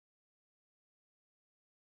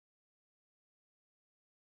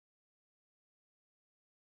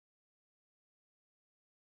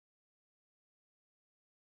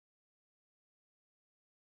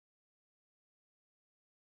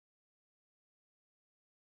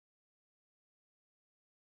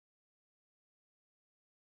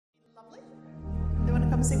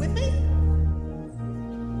Want to sing with me?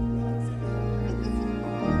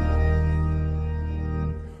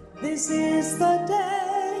 This is the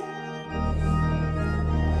day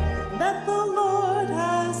that the Lord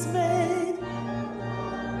has made.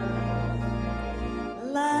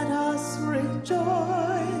 Let us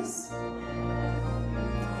rejoice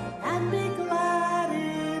and be glad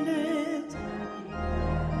in it.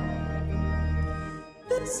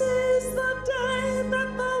 This is the day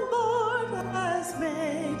that the Lord has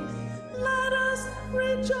made. Let us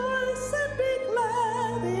rejoice and be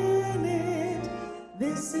glad in it.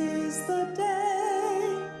 This is the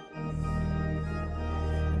day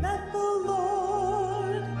that the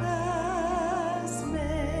Lord has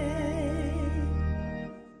made.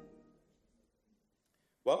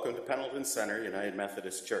 Welcome to Pendleton Center United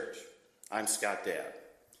Methodist Church. I'm Scott Dabb.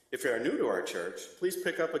 If you are new to our church, please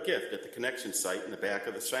pick up a gift at the connection site in the back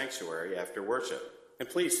of the sanctuary after worship. And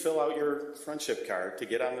please fill out your friendship card to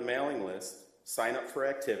get on the mailing list, sign up for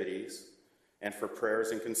activities, and for prayers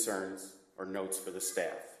and concerns or notes for the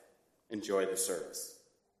staff. Enjoy the service.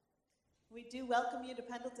 We do welcome you to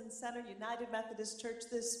Pendleton Center United Methodist Church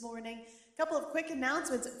this morning. A couple of quick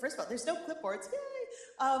announcements. First of all, there's no clipboards. Yay!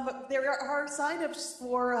 There are sign-ups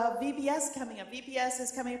for VBS coming up. VBS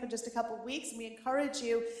is coming up in just a couple of weeks, and we encourage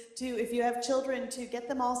you to, if you have children, to get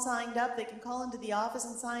them all signed up. They can call into the office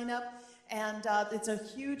and sign up. And it's a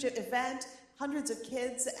huge event, hundreds of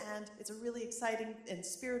kids, and it's a really exciting and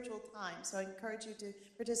spiritual time. So I encourage you to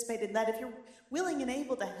participate in that. If you're willing and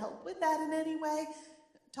able to help with that in any way,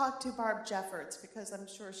 talk to Barb Jeffords, because I'm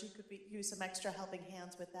sure she could use some extra helping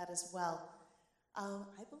hands with that as well.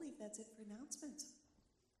 I believe that's it for announcements.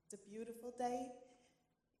 It's a beautiful day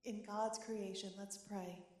in God's creation. Let's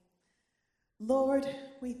pray. Lord,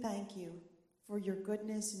 we thank you for your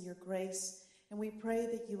goodness and your grace, and we pray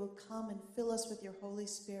that you will come and fill us with your Holy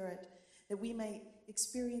Spirit, that we may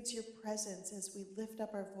experience your presence as we lift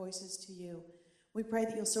up our voices to you. We pray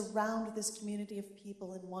that you'll surround this community of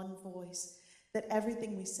people in one voice, that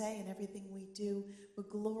everything we say and everything we do will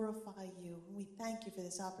glorify you. And we thank you for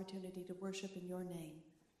this opportunity to worship in your name.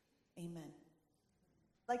 Amen.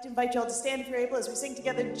 I'd like to invite you all to stand if you're able as we sing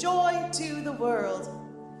together, Joy to the World.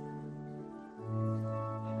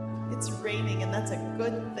 It's raining, and that's a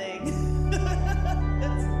good thing.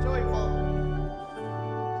 It's joyful.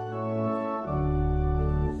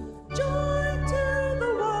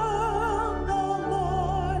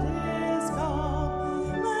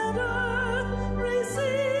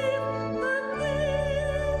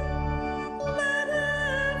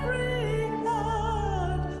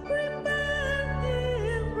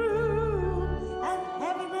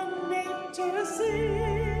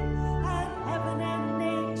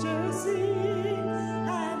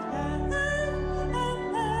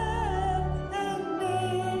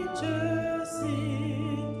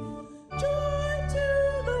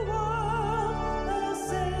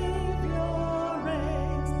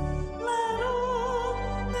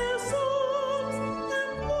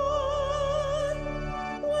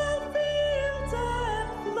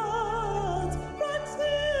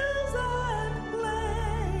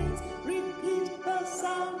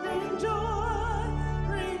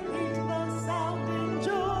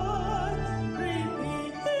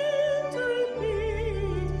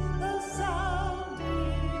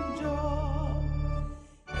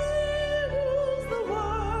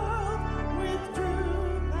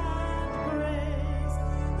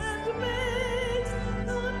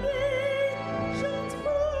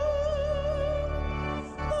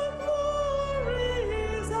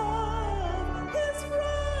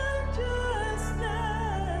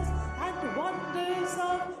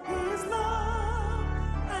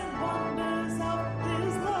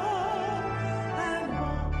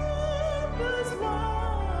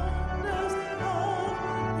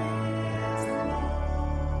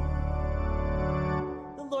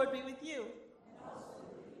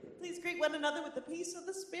 One another with the peace of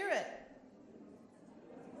the Spirit.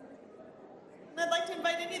 And I'd like to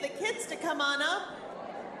invite any of the kids to come on up.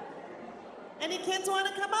 Any kids want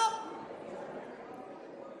to come up?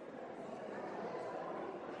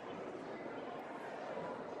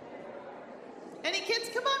 Any kids?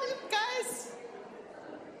 Come on up, guys.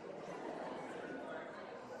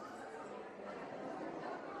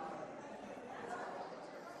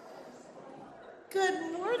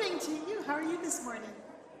 Good morning to you. How are you this morning?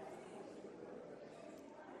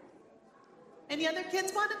 Any other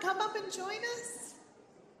kids want to come up and join us?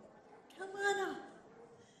 Come on up.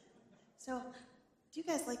 So, do you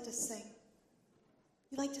guys like to sing?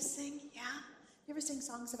 You like to sing? Yeah? You ever sing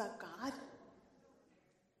songs about God?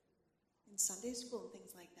 In Sunday school and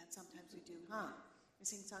things like that, sometimes we do, huh? We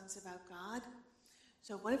sing songs about God.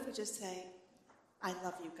 So what if we just say, I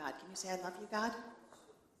love you, God? Can you say, I love you, God?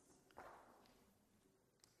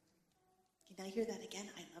 Can I hear that again?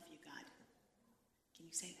 I love you, God. Can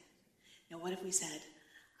you say that? Now what if we said,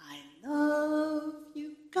 I love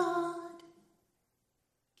you, God?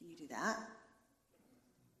 Can you do that?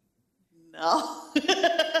 No.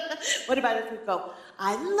 What about if we go,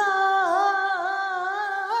 I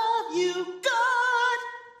love you, God?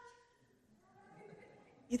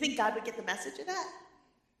 You think God would get the message of that?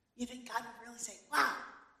 You think God would really say, wow,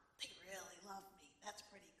 they really love me. That's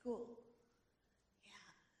pretty cool. Yeah.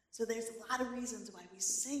 So there's a lot of reasons why we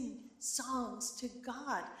sing songs to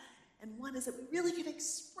God. And one is that we really can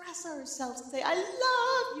express ourselves and say, I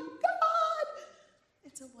love you, God.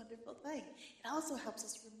 It's a wonderful thing. It also helps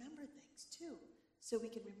us remember things, too. So we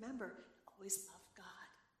can remember to always love God.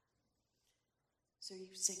 So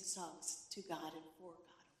you sing songs to God and for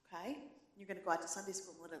God, okay? You're going to go out to Sunday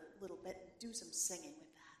school in a little bit and do some singing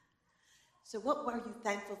with that. So what are you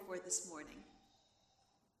thankful for this morning?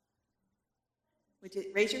 Would you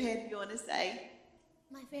raise your hand if you want to say?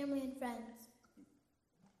 My family and friends.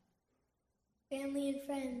 Family and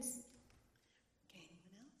friends. Okay,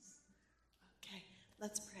 anyone else? Okay,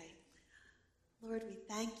 let's pray. Lord, we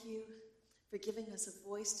thank you for giving us a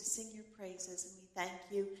voice to sing your praises, and we thank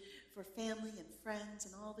you for family and friends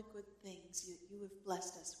and all the good things you have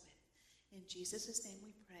blessed us with. In Jesus' name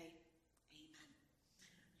we pray. Amen.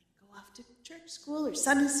 And go off to church school or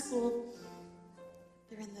Sunday school.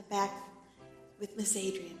 They're in the back with Miss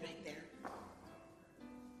Adrian right there.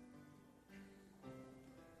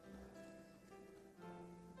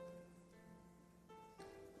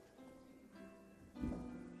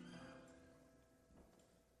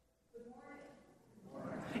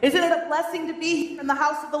 Isn't it a blessing to be here in the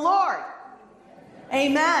house of the Lord?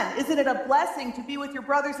 Amen. Isn't it a blessing to be with your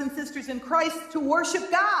brothers and sisters in Christ to worship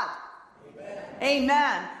God?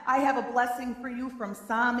 Amen. I have a blessing for you from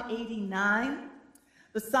Psalm 89.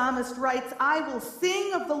 The psalmist writes, I will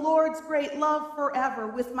sing of the Lord's great love forever.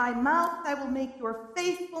 With my mouth I will make your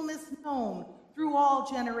faithfulness known through all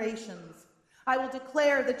generations. I will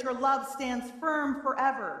declare that your love stands firm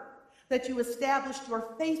forever, that you established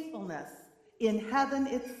your faithfulness in heaven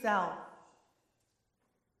itself.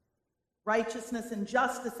 Righteousness and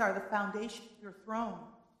justice are the foundation of your throne,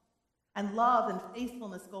 and love and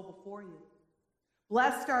faithfulness go before you.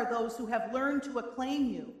 Blessed are those who have learned to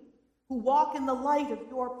acclaim you, who walk in the light of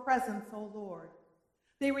your presence, O Lord.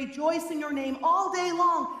 They rejoice in your name all day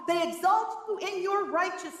long. They exalt you in your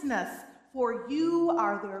righteousness, for you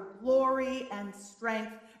are their glory and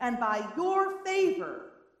strength, and by your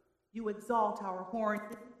favor you exalt our horn.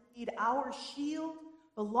 Indeed, our shield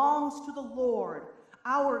belongs to the Lord,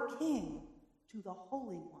 our King, to the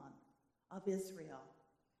Holy One of Israel.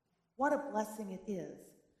 What a blessing it is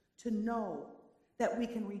to know that we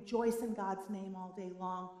can rejoice in God's name all day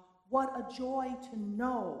long. What a joy to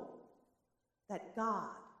know that God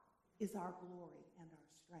is our glory and our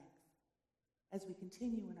strength. As we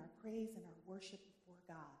continue in our praise and our worship before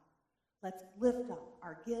God, let's lift up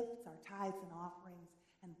our gifts, our tithes and offerings,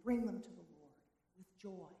 and bring them to the Lord with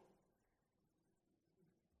joy.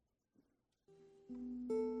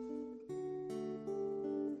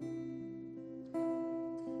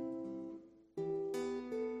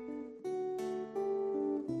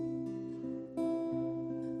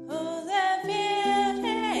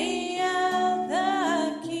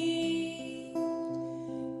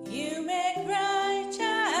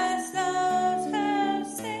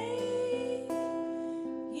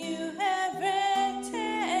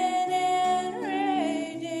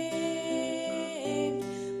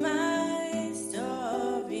 My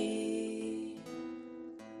story.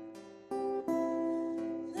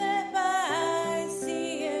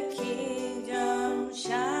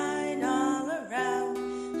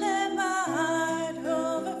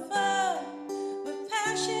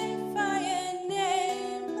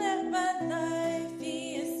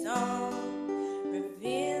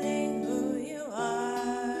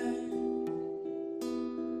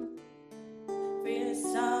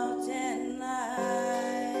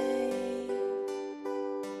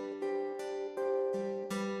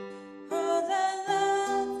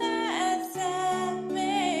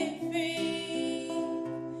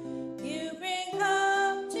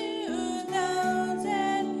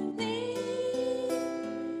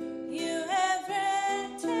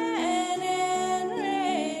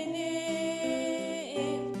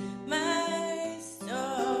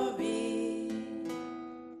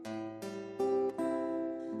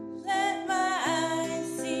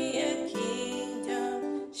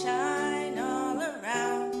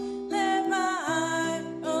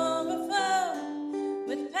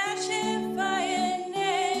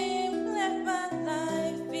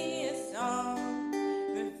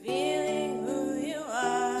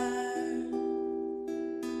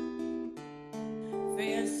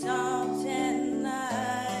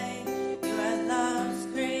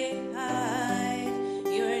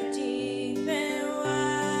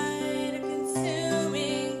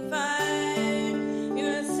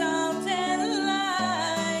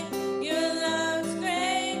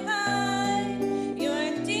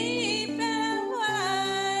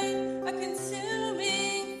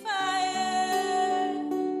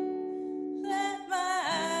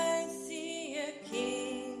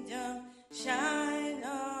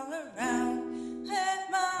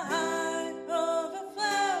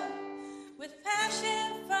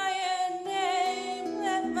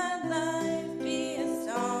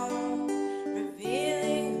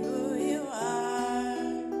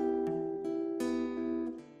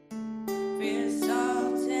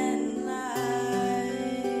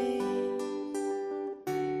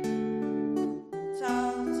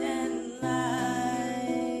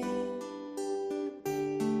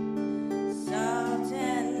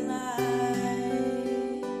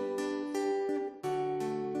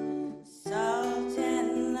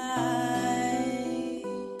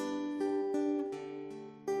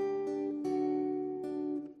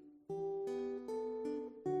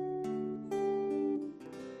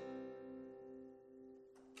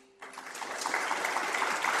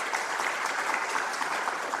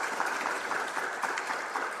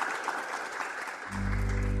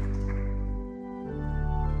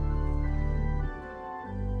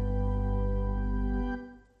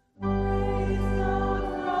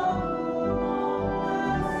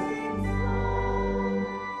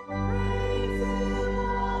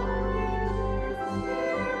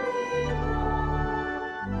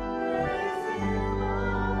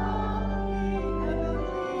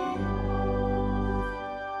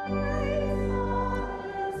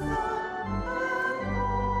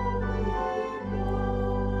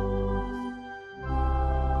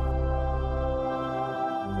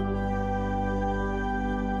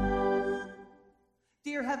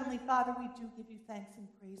 Dear Heavenly Father, we do give you thanks and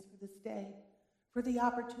praise for this day, for the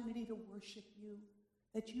opportunity to worship you,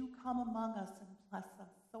 that you come among us and bless us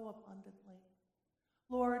so abundantly.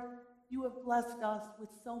 Lord, you have blessed us with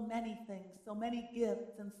so many things, so many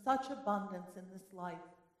gifts, and such abundance in this life.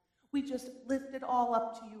 We just lift it all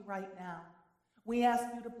up to you right now. We ask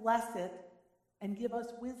you to bless it and give us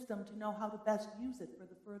wisdom to know how to best use it for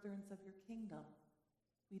the furtherance of your kingdom.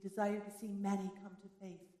 We desire to see many come to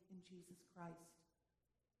faith in Jesus Christ.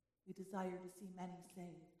 We desire to see many saved.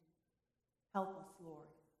 Help us, Lord.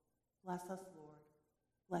 Bless us, Lord.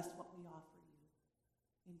 Bless what we offer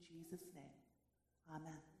you. In Jesus' name,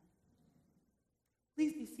 amen.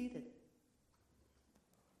 Please be seated.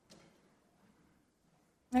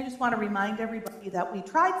 I just want to remind everybody that we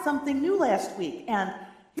tried something new last week, and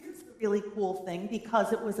here's the really cool thing,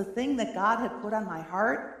 because it was a thing that God had put on my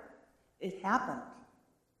heart. It happened.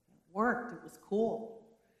 It worked. It was cool.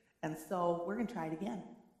 And so we're going to try it again,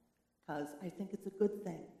 because I think it's a good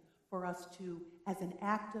thing for us to, as an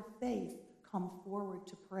act of faith, come forward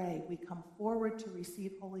to pray. We come forward to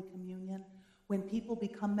receive Holy Communion. When people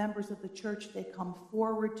become members of the church, they come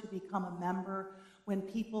forward to become a member. When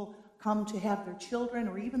people come to have their children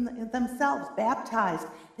or even themselves baptized,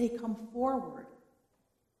 they come forward.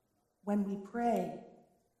 When we pray,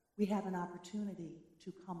 we have an opportunity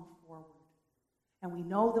to come forward. And we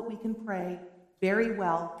know that we can pray very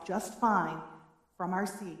well, just fine, from our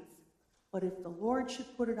seats. But if the Lord should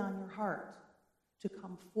put it on your heart to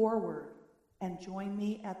come forward and join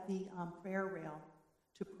me at the prayer rail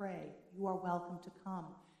to pray, you are welcome to come.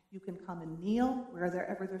 You can come and kneel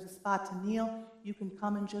wherever there's a spot to kneel. You can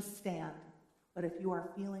come and just stand. But if you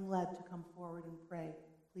are feeling led to come forward and pray,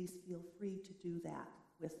 please feel free to do that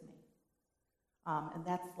with me. And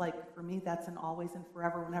that's like, for me, that's an always and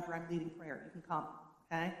forever. Whenever I'm leading prayer, you can come,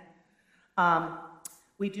 okay?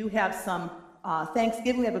 We do have some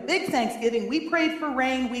Thanksgiving. We have a big Thanksgiving. We prayed for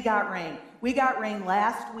rain. We got rain. We got rain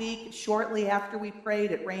last week. Shortly after we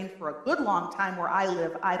prayed, it rained for a good long time where I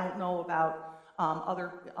live. I don't know about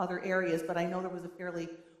other areas, but I know there was a fairly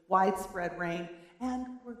widespread rain. And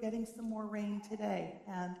we're getting some more rain today,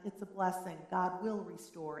 and it's a blessing. God will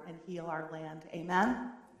restore and heal our land.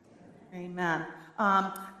 Amen? Amen.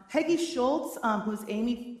 Peggy Schultz, who's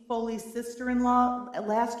Amy Foley's sister-in-law,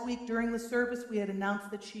 last week during the service, we had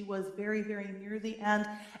announced that she was very, very near the end,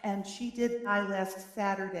 and she did die last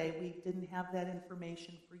Saturday. We didn't have that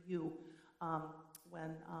information for you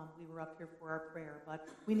when we were up here for our prayer, but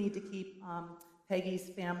we need to keep Peggy's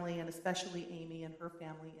family, and especially Amy and her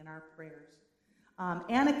family, in our prayers.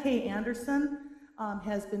 Anna Kay Anderson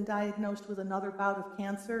has been diagnosed with another bout of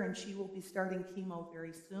cancer, and she will be starting chemo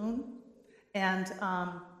very soon. And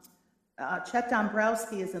Chet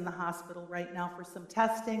Dombrowski is in the hospital right now for some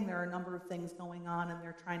testing. There are a number of things going on, and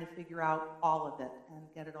they're trying to figure out all of it and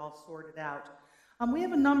get it all sorted out. We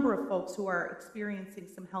have a number of folks who are experiencing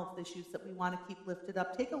some health issues that we want to keep lifted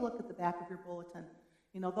up. Take a look at the back of your bulletin.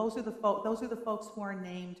 You know, those are the folks who are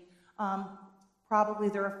named. Probably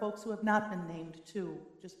there are folks who have not been named too,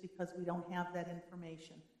 just because we don't have that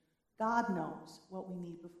information. God knows what we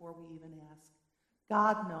need before we even ask.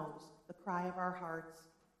 God knows the cry of our hearts.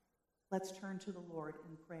 Let's turn to the Lord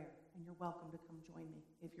in prayer, and you're welcome to come join me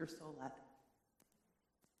if you're so led.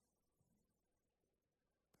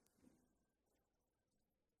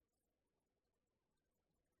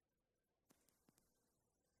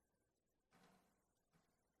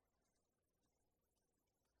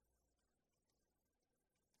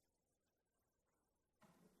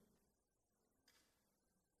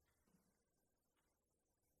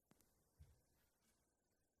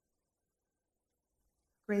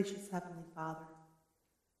 Gracious Heavenly Father,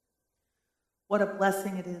 what a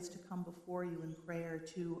blessing it is to come before you in prayer,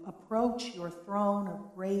 to approach your throne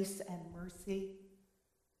of grace and mercy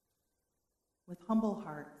with humble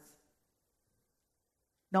hearts,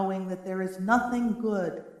 knowing that there is nothing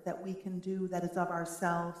good that we can do that is of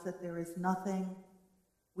ourselves, that there is nothing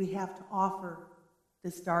we have to offer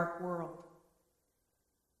this dark world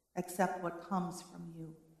except what comes from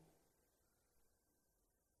you.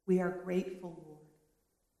 We are grateful, Lord,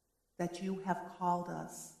 that you have called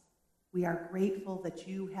us. We are grateful that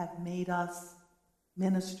you have made us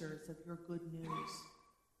ministers of your good news.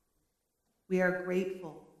 We are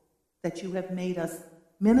grateful that you have made us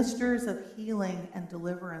ministers of healing and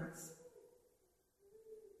deliverance,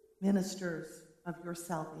 ministers of your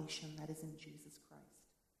salvation that is in Jesus Christ.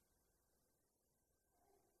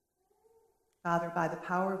 Father, by the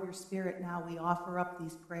power of your Spirit now, we offer up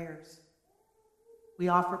these prayers. We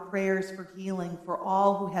offer prayers for healing for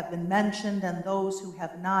all who have been mentioned and those who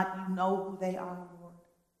have not. You know who they are, Lord.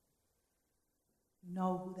 You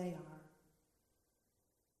know who they are.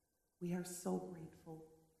 We are so grateful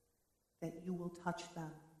that you will touch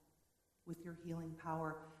them with your healing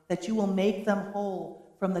power, that you will make them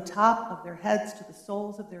whole from the top of their heads to the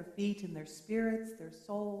soles of their feet, in their spirits, their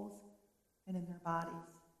souls, and in their bodies.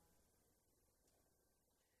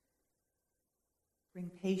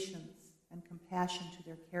 Bring patience and compassion to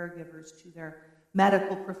their caregivers, to their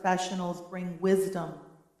medical professionals. Bring wisdom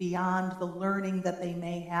beyond the learning that they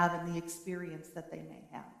may have and the experience that they may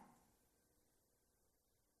have.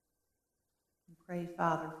 And pray,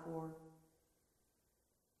 Father, for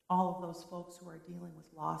all of those folks who are dealing with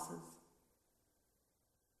losses.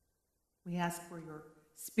 We ask for your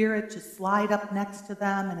Spirit to slide up next to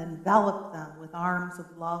them and envelop them with arms of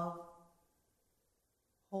love.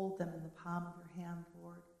 Hold them in the palm of your hand,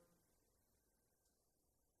 Lord.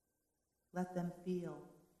 Let them feel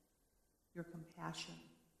your compassion.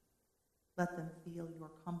 Let them feel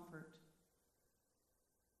your comfort.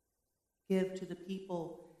 Give to the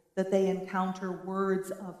people that they encounter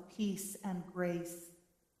words of peace and grace.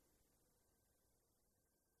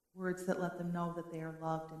 Words that let them know that they are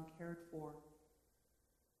loved and cared for.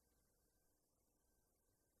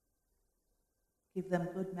 Give them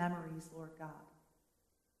good memories, Lord God,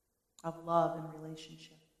 of love and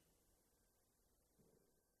relationship.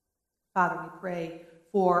 Father, we pray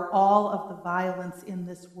for all of the violence in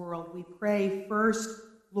this world. We pray first,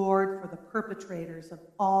 Lord, for the perpetrators of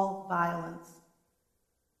all violence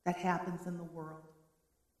that happens in the world.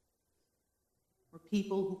 For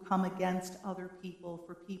people who come against other people,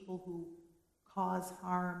 for people who cause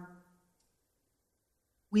harm.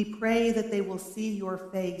 We pray that they will see your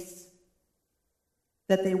face,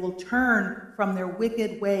 that they will turn from their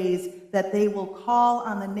wicked ways, that they will call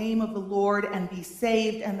on the name of the Lord and be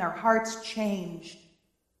saved and their hearts changed.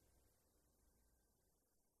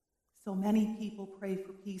 So many people pray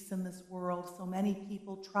for peace in this world. So many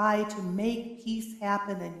people try to make peace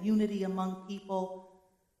happen and unity among people.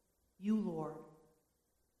 You, Lord,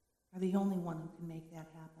 are the only one who can make that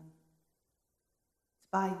happen. It's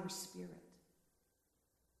by your Spirit.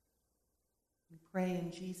 We pray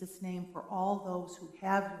in Jesus' name for all those who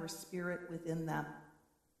have your Spirit within them,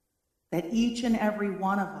 that each and every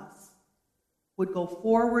one of us would go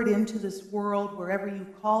forward into this world wherever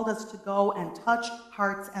you've called us to go and touch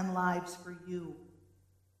hearts and lives for you.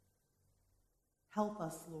 Help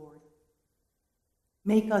us, Lord.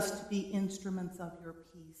 Make us to be instruments of your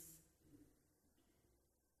peace.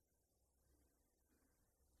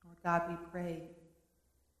 Lord God, we pray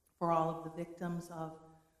for all of the victims of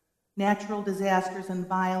natural disasters and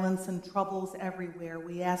violence and troubles everywhere.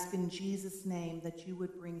 We ask in Jesus' name that you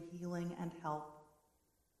would bring healing and help.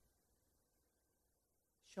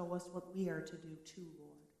 Show us what we are to do too,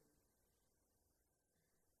 Lord.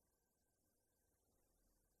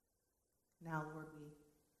 Now, Lord, we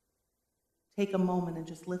take a moment and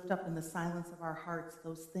just lift up in the silence of our hearts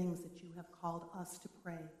those things that you have called us to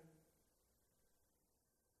pray.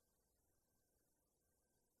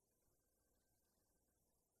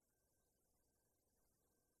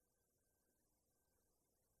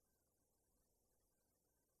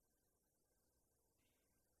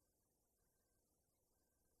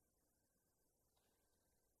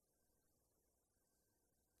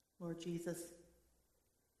 Lord Jesus,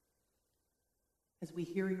 as we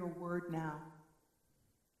hear your word now,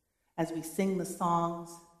 as we sing the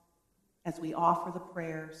songs, as we offer the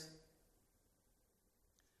prayers,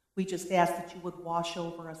 we just ask that you would wash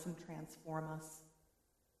over us and transform us.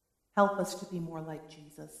 Help us to be more like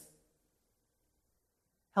Jesus.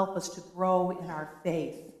 Help us to grow in our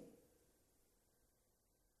faith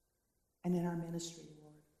and in our ministry,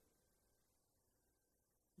 Lord.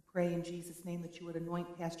 We pray in Jesus' name that you would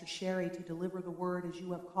anoint Pastor Sherry to deliver the word as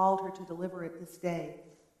you have called her to deliver it this day.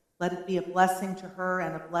 Let it be a blessing to her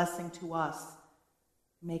and a blessing to us.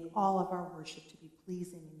 Make all of our worship to be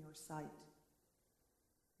pleasing in your sight.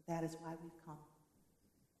 That is why we've come.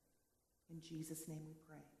 In Jesus' name we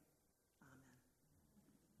pray.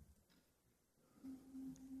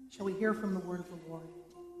 Amen. Shall we hear from the word of the Lord?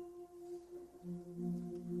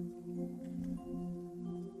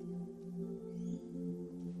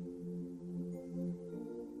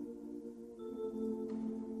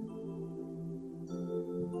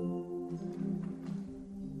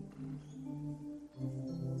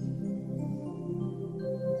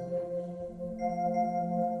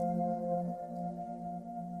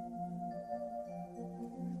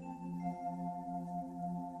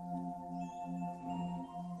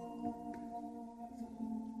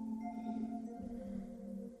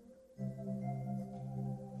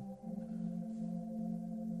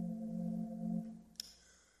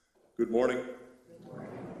 Good morning.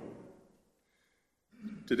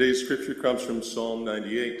 Today's scripture comes from Psalm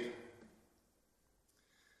 98.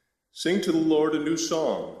 Sing to the Lord a new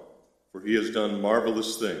song, for he has done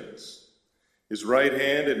marvelous things. His right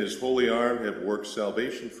hand and his holy arm have worked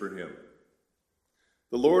salvation for him.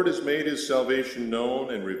 The Lord has made his salvation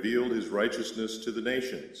known and revealed his righteousness to the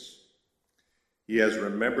nations. He has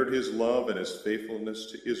remembered his love and his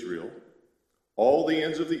faithfulness to Israel. All the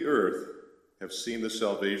ends of the earth have seen the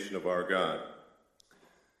salvation of our God.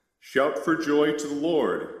 Shout for joy to the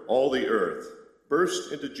Lord, all the earth.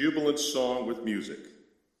 Burst into jubilant song with music.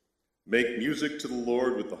 Make music to the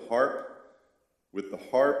Lord with the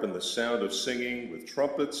harp and the sound of singing, with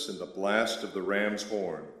trumpets and the blast of the ram's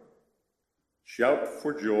horn. Shout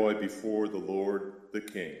for joy before the Lord the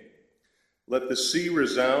King. Let the sea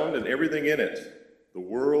resound and everything in it, the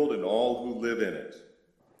world and all who live in it.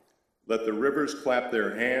 Let the rivers clap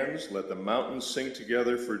their hands, let the mountains sing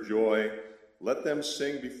together for joy. Let them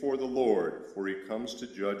sing before the Lord, for he comes to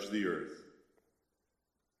judge the earth.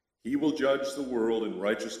 He will judge the world in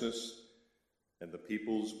righteousness and the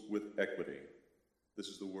peoples with equity. This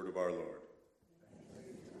is the word of our Lord.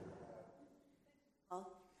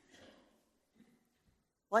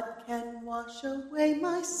 What can wash away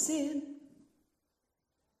my sin?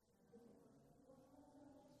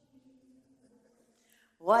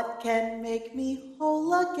 What can make me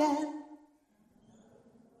whole again?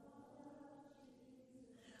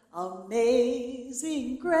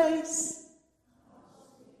 Amazing grace.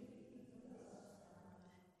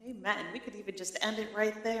 Amen. We could even just end it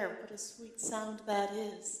right there. What a sweet sound that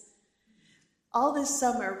is. All this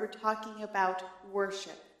summer, we're talking about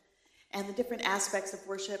worship and the different aspects of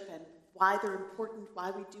worship and why they're important, why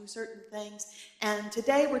we do certain things. And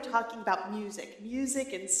today we're talking about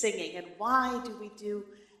music and singing, and why do we do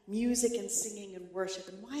music and singing and worship,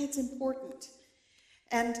 and why it's important.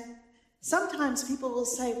 And sometimes people will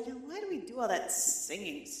say, why do we do all that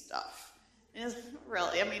singing stuff? And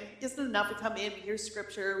really, isn't it enough to come in, we hear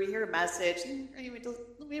scripture, we hear a message,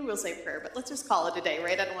 maybe we'll say prayer, but let's just call it a day,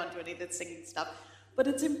 right? I don't want to do any of that singing stuff. But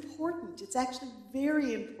it's important. It's actually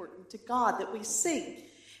very important to God that we sing.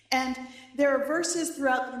 And there are verses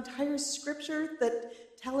throughout the entire scripture that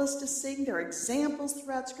tell us to sing. There are examples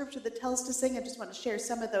throughout scripture that tell us to sing. I just want to share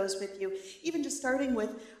some of those with you, even just starting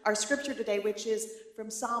with our scripture today, which is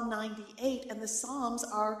from Psalm 98, and the Psalms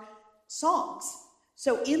are songs.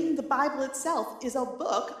 So in the Bible itself is a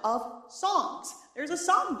book of songs. There's a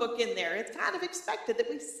song book in there. It's kind of expected that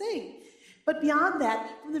we sing. But beyond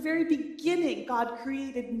that, from the very beginning, God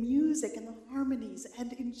created music and the harmonies.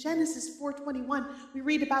 And in Genesis 4:21, we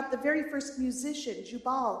read about the very first musician,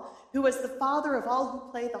 Jubal, who was the father of all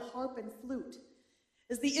who play the harp and flute.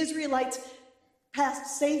 As the Israelites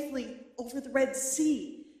passed safely over the Red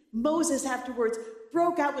Sea, Moses afterwards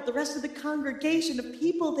broke out with the rest of the congregation of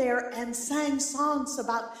people there and sang songs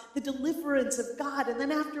about the deliverance of God. And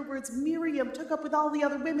then afterwards, Miriam took up with all the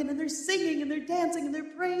other women, and they're singing and they're dancing and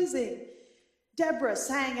they're praising. Deborah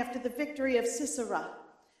sang after the victory of Sisera.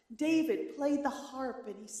 David played the harp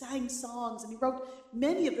and he sang songs, and he wrote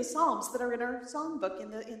many of the psalms that are in our songbook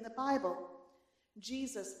in the Bible.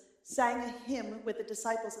 Jesus sang a hymn with the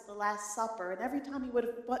disciples at the Last Supper, and every time he would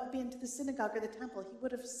have been to the synagogue or the temple, he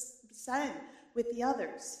would have sang with the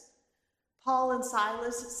others. Paul and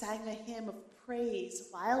Silas sang a hymn of praise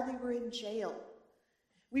while they were in jail.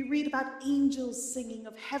 We read about angels singing,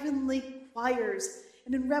 of heavenly choirs,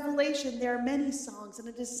 and in Revelation there are many songs, and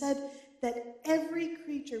it is said that every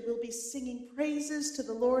creature will be singing praises to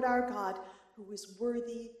the Lord our God, who is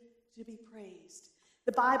worthy to be praised.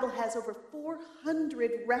 The Bible has over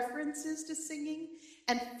 400 references to singing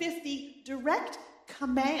and 50 direct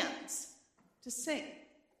commands to sing.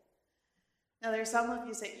 Now, there are some of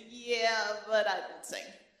you say, yeah, but I don't sing.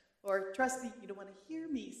 Or, trust me, you don't want to hear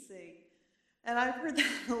me sing. And I've heard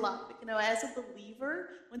that a lot. As a believer,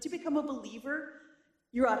 once you become a believer,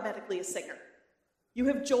 you're automatically a singer. You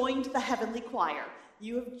have joined the heavenly choir.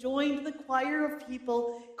 You have joined the choir of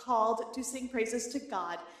people called to sing praises to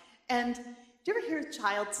God. And do you ever hear a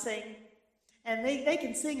child sing? And they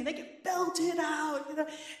can sing and they can belt it out,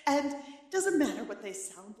 and it doesn't matter what they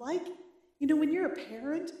sound like. When you're a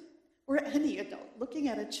parent or any adult looking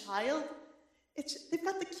at a child, they've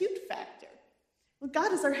got the cute factor. Well,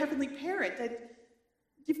 God is our heavenly parent, and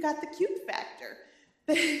you've got the cute factor.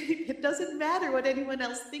 It doesn't matter what anyone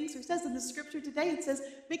else thinks or says. In the scripture today, it says,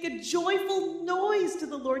 make a joyful noise to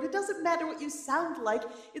the Lord. It doesn't matter what you sound like.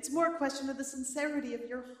 It's more a question of the sincerity of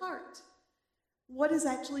your heart. What is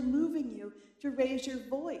actually moving you to raise your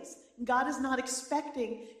voice? God is not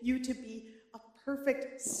expecting you to be a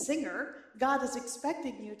perfect singer. God is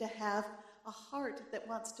expecting you to have a heart that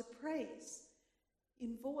wants to praise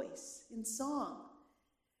in voice, in song.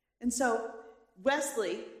 And so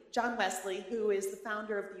Wesley John Wesley, who is the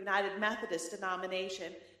founder of the United Methodist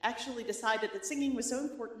denomination, actually decided that singing was so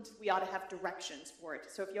important we ought to have directions for it.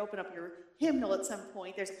 So if you open up your hymnal at some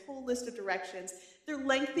point, there's a whole list of directions. They're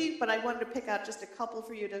lengthy, but I wanted to pick out just a couple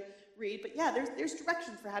for you to read. But yeah, there's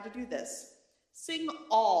directions for how to do this. Sing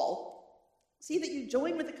all. See that you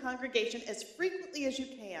join with the congregation as frequently as you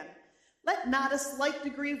can. Let not a slight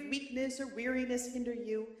degree of weakness or weariness hinder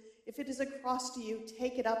you. If it is a cross to you,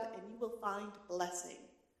 take it up and you will find blessing.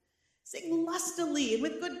 Sing lustily and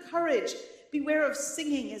with good courage. Beware of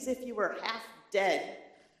singing as if you were half dead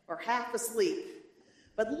or half asleep.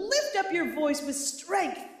 But lift up your voice with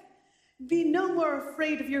strength. Be no more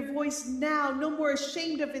afraid of your voice now, no more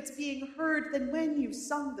ashamed of its being heard than when you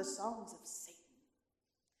sung the songs of Satan.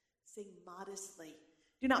 Sing modestly.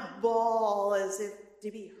 Do not bawl as if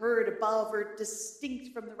to be heard above or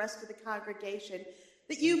distinct from the rest of the congregation,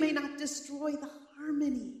 that you may not destroy the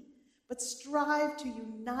harmony, but strive to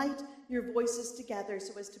unite your voices together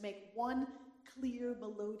so as to make one clear,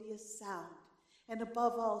 melodious sound. And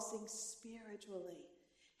above all, sing spiritually.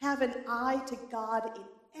 Have an eye to God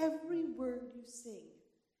in every word you sing.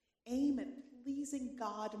 Aim at pleasing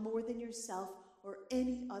God more than yourself or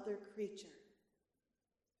any other creature.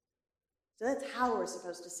 So that's how we're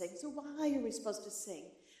supposed to sing. So why are we supposed to sing?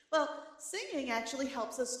 Well, singing actually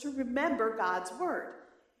helps us to remember God's word.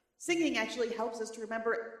 Singing actually helps us to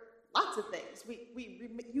remember lots of things. We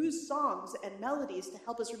use songs and melodies to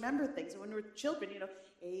help us remember things. And when we're children,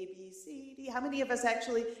 A, B, C, D. How many of us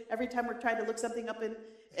actually, every time we're trying to look something up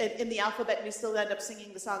in the alphabet, we still end up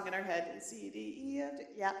singing the song in our head? C, D, E, F, G.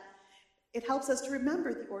 Yeah. It helps us to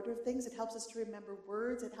remember the order of things. It helps us to remember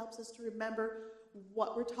words. It helps us to remember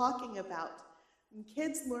what we're talking about. And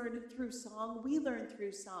kids learn through song. We learn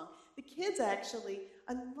through song. The kids actually,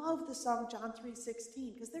 I love the song John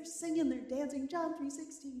 3:16 because they're singing, they're dancing. John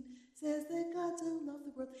 3:16 says that God so loved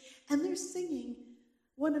the world. And they're singing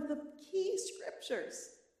one of the key scriptures,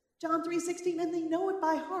 John 3:16, and they know it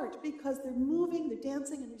by heart because they're moving, they're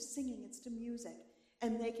dancing, and they're singing. It's to music.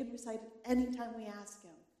 And they can recite it anytime we ask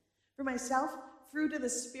them. For myself, fruit of the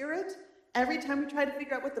Spirit, every time we try to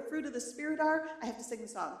figure out what the fruit of the Spirit are, I have to sing the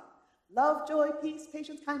song. Love, joy, peace,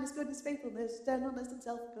 patience, kindness, goodness, faithfulness, gentleness, and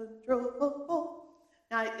self-control.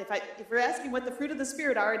 Now, if you're asking what the fruit of the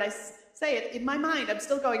Spirit are, and I say it, in my mind, I'm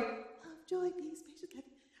still going, love, joy, peace, patience,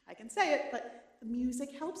 kindness. I can say it, but the music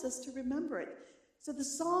helps us to remember it. So the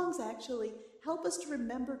songs actually help us to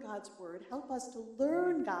remember God's word, help us to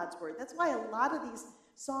learn God's word. That's why a lot of these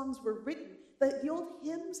songs were written. The old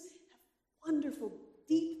hymns have wonderful,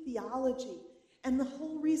 deep theology. And the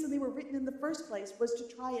whole reason they were written in the first place was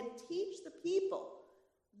to try and teach the people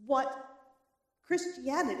what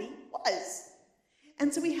Christianity was.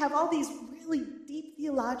 And so we have all these really deep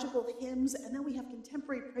theological hymns, and then we have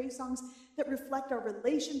contemporary praise songs that reflect our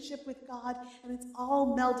relationship with God, and it's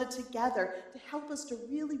all melded together to help us to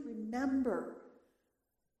really remember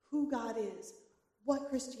who God is, what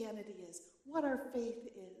Christianity is, what our faith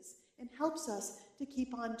is, and helps us to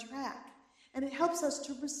keep on track. And it helps us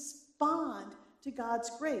to respond to God's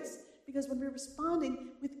grace. Because when we're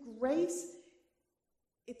responding with grace,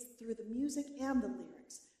 it's through the music and the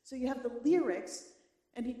lyrics. So you have the lyrics,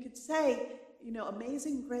 and you could say,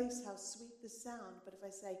 amazing grace, how sweet the sound. But if I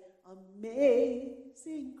say,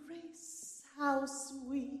 amazing grace, how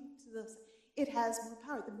sweet the sound, it has more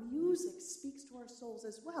power. The music speaks to our souls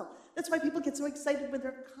as well. That's why people get so excited when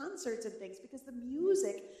they're at concerts and things, because the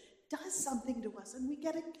music does something to us, and we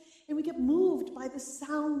get moved by the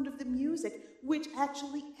sound of the music, which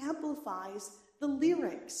actually amplifies the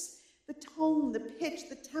lyrics, the tone, the pitch,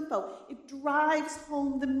 the tempo. It drives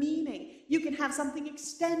home the meaning. You can have something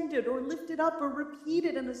extended or lifted up or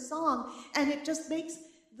repeated in a song, and it just makes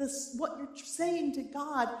what you're saying to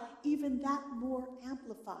God even that more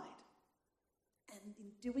amplified. And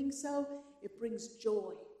in doing so, it brings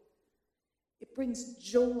joy. It brings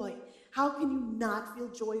joy. How can you not feel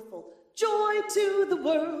joyful? Joy to the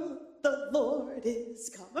world, the Lord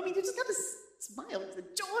is come. I mean, you just got to smile. It's a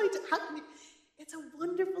joy to, how can you? It's a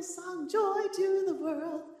wonderful song. Joy to the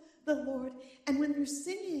world, the Lord. And when you're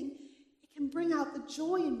singing, it can bring out the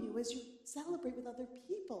joy in you as you celebrate with other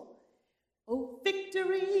people. Oh,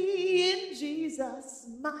 victory in Jesus,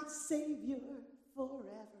 my Savior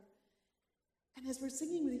forever. And as we're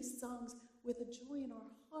singing these songs with a joy in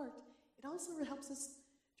our heart, it also helps us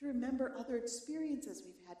to remember other experiences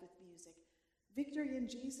we've had with music. Victory in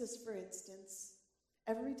Jesus, for instance.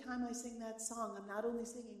 Every time I sing that song, I'm not only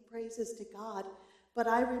singing praises to God, but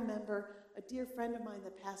I remember a dear friend of mine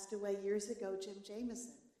that passed away years ago, Jim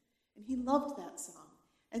Jameson, and he loved that song.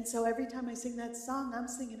 And so every time I sing that song, I'm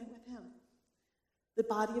singing it with him. the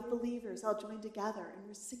body of believers all joined together, and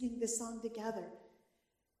we're singing this song together.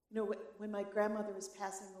 You know, when my grandmother was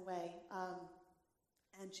passing away,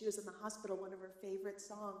 and she was in the hospital, one of her favorite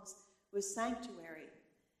songs was Sanctuary.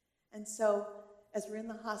 And so, as we're in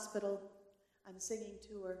the hospital, I'm singing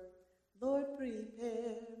to her, Lord,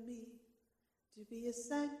 prepare me to be a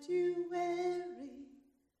sanctuary.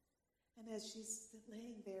 And as she's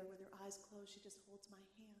laying there with her eyes closed, she just holds my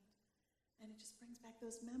hand. And it just brings back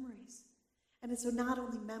those memories. And it's so not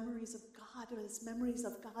only memories of God, but it's memories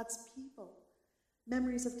of God's people.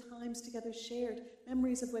 Memories of times together shared.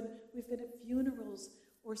 Memories of when we've been at funerals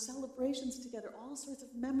or celebrations together. All sorts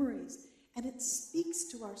of memories. And it speaks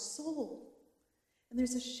to our soul. And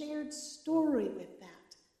there's a shared story with that.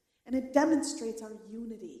 And it demonstrates our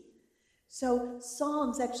unity. So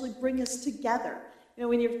songs actually bring us together. You know,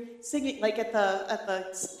 when you're singing, like at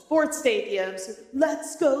the sports stadiums,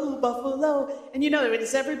 let's go Buffalo. And you know,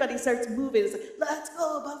 as everybody starts moving, it's like, let's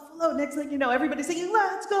go Buffalo. Next thing you know, everybody's singing,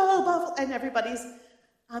 let's go Buffalo. And everybody's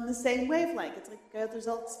on the same wavelength. It's like, good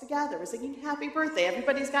results together. We're singing happy birthday.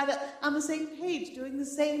 Everybody's got it on the same page, doing the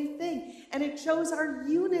same thing. And it shows our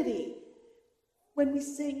unity. When we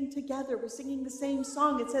sing together, we're singing the same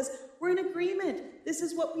song. It says, we're in agreement. This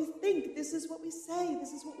is what we think. This is what we say.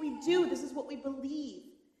 This is what we do. This is what we believe.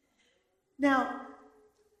 Now,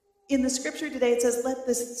 in the scripture today, it says, let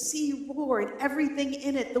the sea roar and everything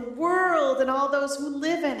in it, the world and all those who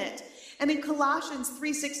live in it. And in Colossians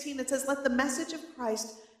 3:16, it says, let the message of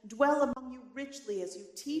Christ dwell among you richly as you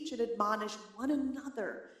teach and admonish one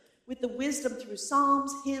another with the wisdom through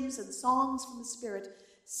psalms, hymns, and songs from the Spirit,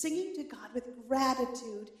 singing to God with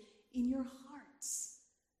gratitude in your hearts.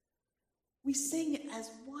 We sing as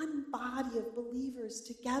one body of believers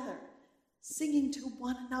together, singing to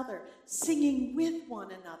one another, singing with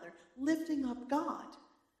one another, lifting up God.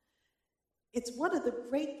 It's one of the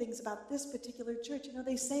great things about this particular church. You know,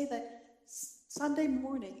 they say that Sunday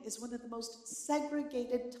morning is one of the most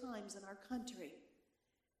segregated times in our country.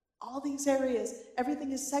 All these areas,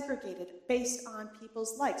 everything is segregated based on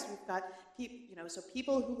people's likes. We've got so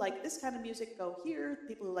people who like this kind of music go here,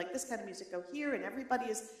 people who like this kind of music go here, and everybody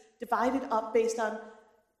is divided up based on,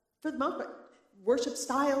 for the most part, worship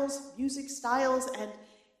styles, music styles, and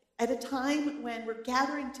at a time when we're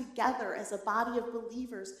gathering together as a body of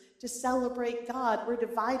believers to celebrate God, we're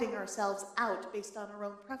dividing ourselves out based on our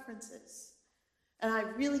own preferences. And I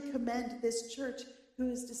really commend this church who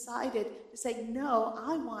has decided to say, no,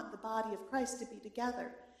 I want the body of Christ to be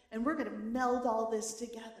together. And we're going to meld all this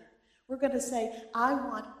together. We're going to say, I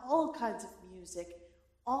want all kinds of music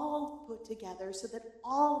all put together so that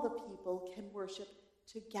all the people can worship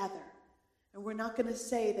together. And we're not going to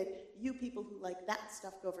say that you people who like that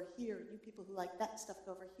stuff go over here, and you people who like that stuff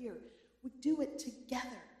go over here. We do it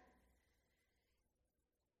together.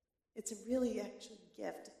 It's a really actual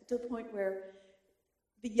gift to the point where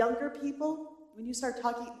the younger people, when you start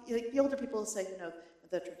talking, like the older people will say,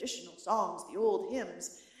 the traditional songs, the old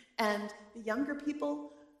hymns, and the younger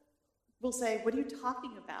people will say, what are you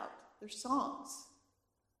talking about? They're songs.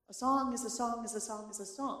 A song is a song is a song is a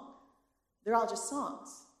song. They're all just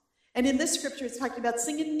songs. And in this scripture, it's talking about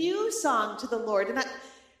sing a new song to the Lord. And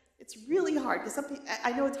it's really hard, because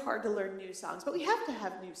I know it's hard to learn new songs, but we have to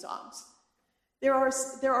have new songs. There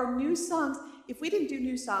are new songs. If we didn't do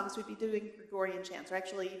new songs, we'd be doing Gregorian chants, or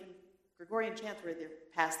actually even Gregorian chants where they're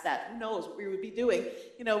past that. Who knows what we would be doing?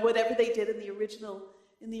 Whatever they did in the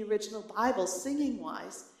original Bible,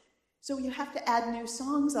 singing-wise. So you have to add new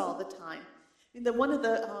songs all the time. One of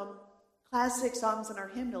the classic songs in our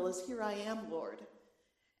hymnal is "Here I Am, Lord,"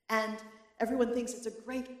 and everyone thinks it's a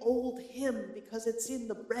great old hymn because it's in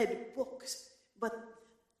the red books, but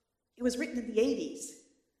it was written in the 80s.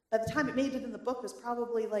 By the time it made it in the book, it was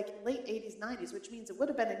probably like late 80s, 90s, which means it would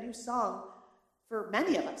have been a new song for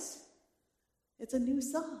many of us. It's a new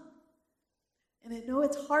song. And I know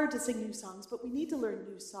it's hard to sing new songs, but we need to learn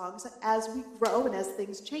new songs as we grow and as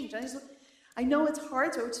things change. I know it's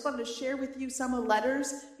hard, so I just wanted to share with you some of the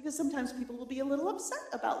letters, because sometimes people will be a little upset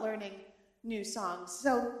about learning new songs.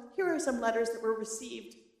 So here are some letters that were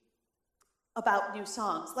received about new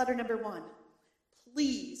songs. Letter number 1.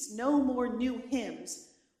 Please, no more new hymns.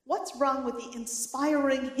 What's wrong with the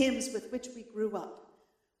inspiring hymns with which we grew up?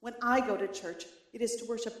 When I go to church, it is to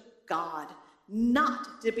worship God,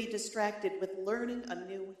 not to be distracted with learning a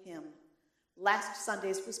new hymn. Last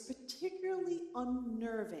Sunday's was particularly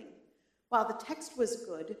unnerving. While the text was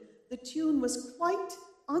good, the tune was quite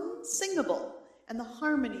unsingable, and the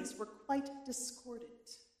harmonies were quite discordant.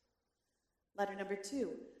 Letter number 2.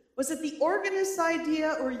 Was it the organist's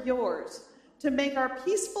idea or yours to make our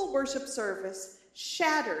peaceful worship service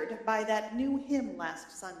shattered by that new hymn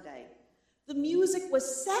last Sunday? The music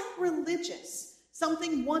was sacrilegious,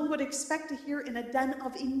 something one would expect to hear in a den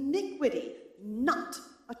of iniquity, not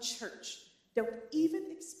a church. Don't even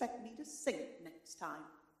expect me to sing it next time.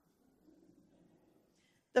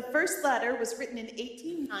 The first letter was written in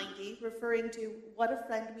 1890, referring to what a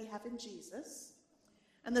friend we have in Jesus.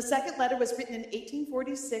 And the second letter was written in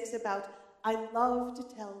 1846 about, I love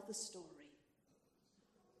to tell the story.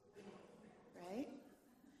 Right?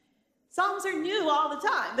 Songs are new all the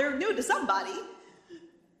time. They're new to somebody.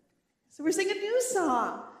 So we're singing a new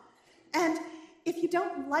song. And if you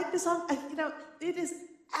don't like the song, it is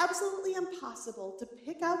absolutely impossible to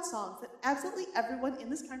pick out songs that absolutely everyone in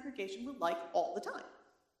this congregation would like all the time.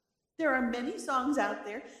 There are many songs out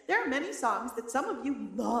there. There are many songs that some of you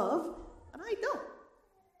love, and I don't.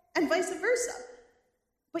 And vice versa.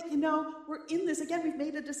 But we're in this, again, we've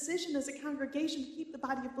made a decision as a congregation to keep the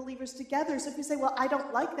body of believers together. So if you say, well, I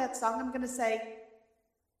don't like that song, I'm going to say,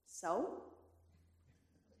 so?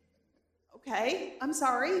 Okay, I'm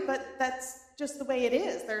sorry, but that's just the way it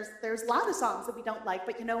is. There's a lot of songs that we don't like,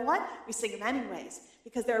 but you know what? We sing them anyways,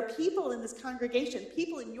 because there are people in this congregation,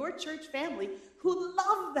 people in your church family who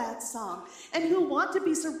love that song and who want to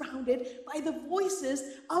be surrounded by the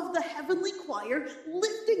voices of the heavenly choir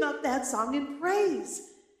lifting up that song in praise.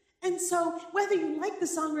 And so whether you like the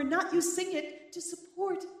song or not, you sing it to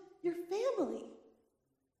support your family.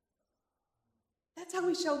 That's how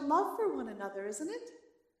we show love for one another, isn't it?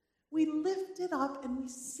 We lift it up and we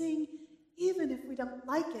sing even if we don't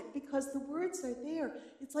like it, because the words are there.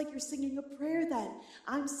 It's like you're singing a prayer then.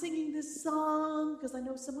 I'm singing this song because I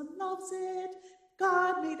know someone loves it.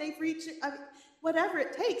 God, may they reach it. Whatever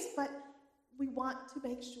it takes, but we want to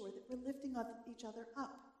make sure that we're lifting each other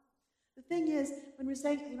up. The thing is, when we're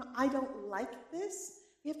saying, I don't like this,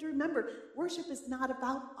 we have to remember, worship is not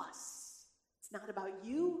about us. It's not about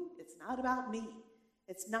you. It's not about me.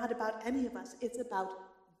 It's not about any of us. It's about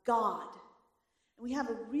God. And we have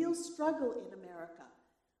a real struggle in America,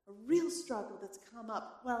 a real struggle that's come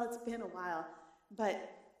up. Well, it's been a while, but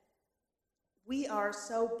we are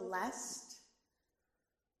so blessed.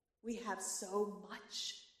 We have so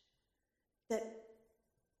much that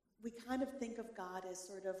we kind of think of God as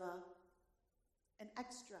sort of an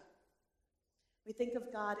extra. We think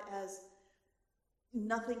of God as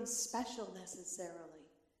nothing special necessarily.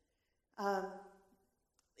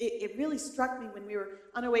 It really struck me when we were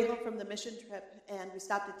on our way home from the mission trip and we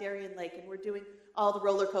stopped at Darien Lake and we're doing all the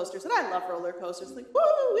roller coasters. And I love roller coasters, like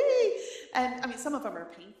woo-wee! And some of them are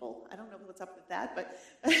painful. I don't know what's up with that, but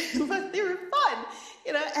they were fun,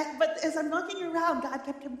 but as I'm walking around, God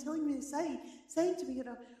kept telling me, saying to me,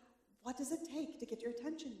 what does it take to get your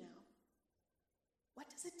attention now? What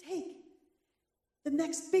does it take?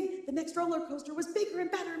 The next roller coaster was bigger and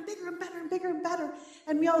better and bigger and better and bigger and better.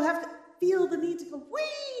 And we all have to feel the need to go,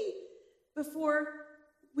 whee, before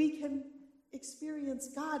we can experience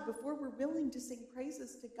God, before we're willing to sing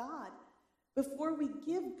praises to God, before we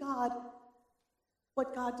give God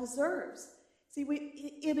what God deserves. See,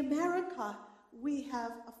 in America, we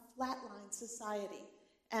have a flatline society.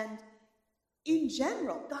 And in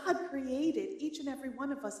general, God created each and every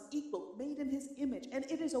one of us equal, made in his image. And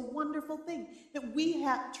it is a wonderful thing that we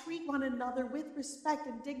treat one another with respect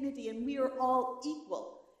and dignity, and we are all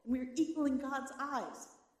equal. And we're equal in God's eyes.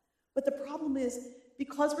 But the problem is,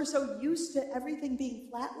 because we're so used to everything being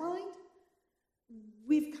flatlined,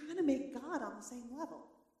 we've kind of made God on the same level.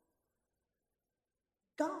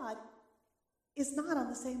 God is not on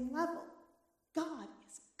the same level. God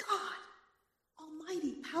is God,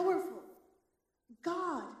 almighty, powerful.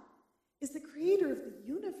 God is the creator of the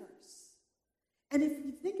universe. And if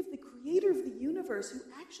you think of the creator of the universe who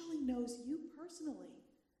actually knows you personally,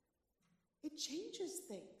 it changes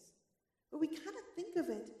things. But we kind of think of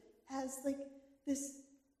it as like this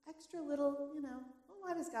extra little,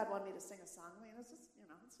 why does God want me to sing a song?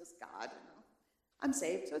 It's just God, I'm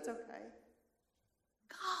saved, so it's okay.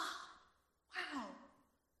 God, wow.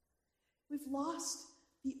 We've lost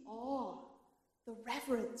the awe, the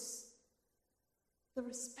reverence, the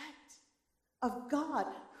respect of God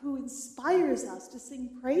who inspires us to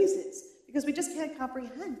sing praises, because we just can't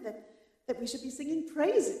comprehend that we should be singing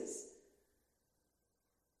praises.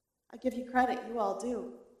 I give you credit, you all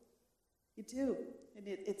do. You do. And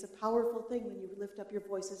it's a powerful thing when you lift up your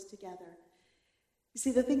voices together. You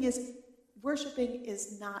see, the thing is, worshiping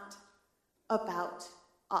is not about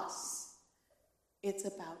us. It's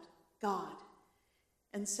about God.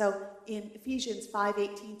 And so in Ephesians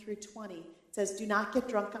 5:18 through 20, it says, do not get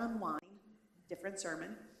drunk on wine, different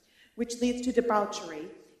sermon, which leads to debauchery.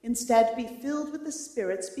 Instead, be filled with the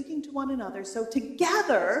Spirit, speaking to one another. So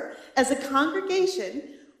together, as a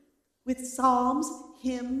congregation, With psalms,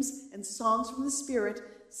 hymns, and songs from the Spirit,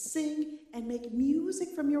 sing and make music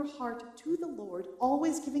from your heart to the Lord,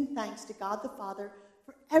 always giving thanks to God the Father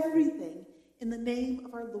for everything in the name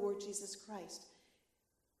of our Lord Jesus Christ.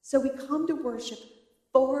 So we come to worship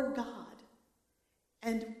for God,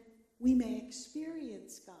 and we may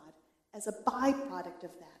experience God as a byproduct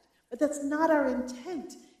of that. But that's not our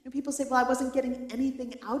intent. And people say, well, I wasn't getting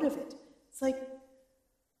anything out of it. It's like,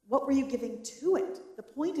 what were you giving to it? The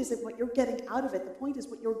point isn't what you're getting out of it. The point is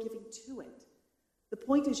what you're giving to it. The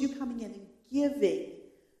point is you coming in and giving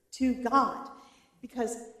to God.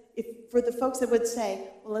 Because if for the folks that would say,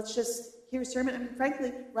 well, let's just hear a sermon, I mean,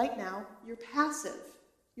 frankly, right now, you're passive.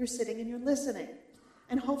 You're sitting and you're listening.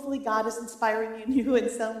 And hopefully God is inspiring you in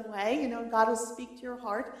some way. God will speak to your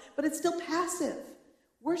heart. But it's still passive.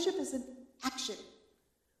 Worship is an action.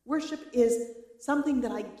 Worship is something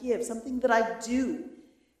that I give, something that I do.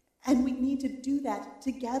 And we need to do that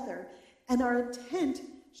together. And our intent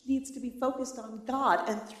needs to be focused on God.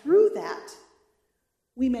 And through that,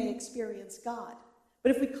 we may experience God.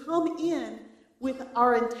 But if we come in with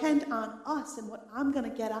our intent on us and what I'm going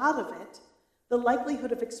to get out of it, the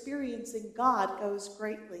likelihood of experiencing God goes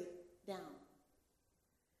greatly down.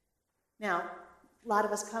 Now, a lot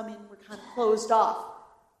of us come in, we're kind of closed off.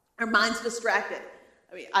 Our mind's distracted.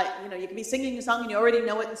 I mean, you can be singing a song and you already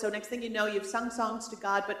know it, and so next thing you know, you've sung songs to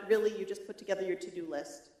God, but really you just put together your to-do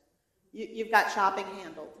list. You've got shopping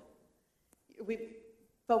handled. We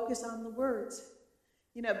focus on the words.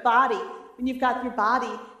 Body, when you've got your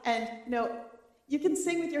body, and, you can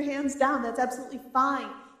sing with your hands down. That's absolutely fine.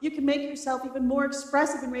 You can make yourself even more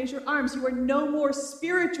expressive and raise your arms. You are no more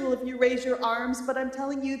spiritual if you raise your arms, but I'm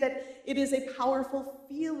telling you that it is a powerful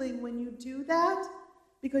feeling when you do that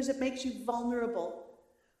because it makes you vulnerable.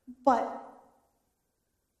 But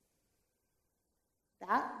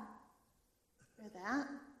that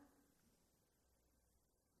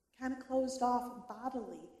kind of closed off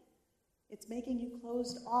bodily. It's making you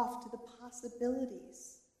closed off to the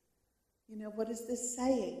possibilities. What is this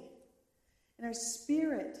saying? And our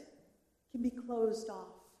spirit can be closed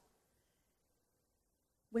off.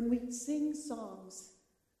 When we sing songs,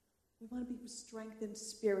 we want to be strengthened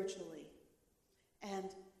spiritually.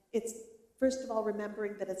 And it's, first of all,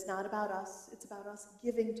 remembering that it's not about us. It's about us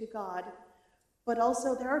giving to God. But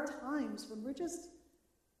also there are times when we're just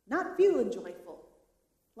not feeling joyful.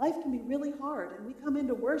 Life can be really hard. And we come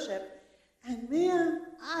into worship, and man,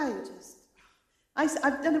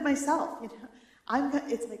 I've done it myself.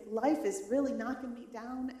 It's like life is really knocking me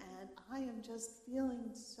down, and I am just feeling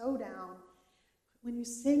so down. When you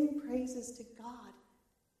sing praises to God,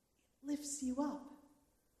 it lifts you up.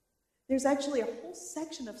 There's actually a whole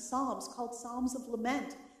section of Psalms called Psalms of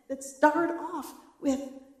Lament that start off with,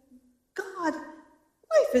 God,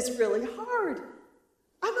 life is really hard.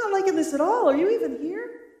 I'm not liking this at all. Are you even here?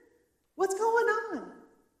 What's going on?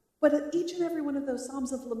 But at each and every one of those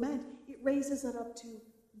Psalms of Lament, it raises it up to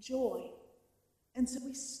joy. And so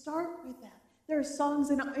we start with that. There are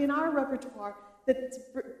songs in our repertoire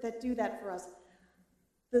that do that for us.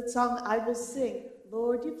 The song, I will sing,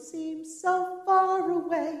 Lord, you've seemed so far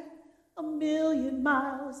away, 1,000,000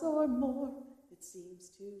 miles or more, it seems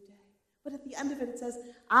today. But at the end of it, it says,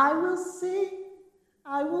 I will sing,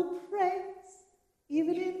 I will praise,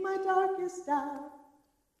 even in my darkest hour,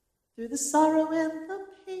 through the sorrow and the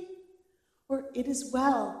pain, or it is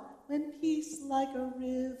well when peace like a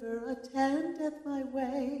river attendeth my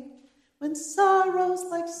way, when sorrows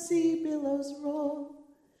like sea billows roll.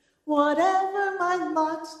 Whatever my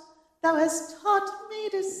lot, thou hast taught me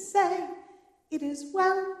to say, it is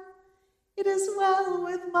well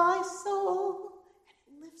with my soul. And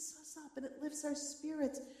it lifts us up and it lifts our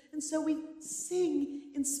spirits. And so we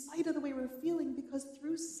sing in spite of the way we're feeling, because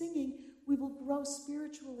through singing, we will grow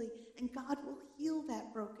spiritually and God will heal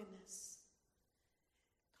that brokenness.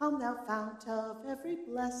 Come thou fount of every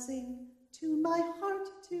blessing, to my heart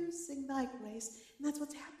to sing thy grace. And that's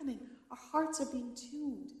what's happening. Our hearts are being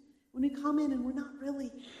tuned. When we come in and we're not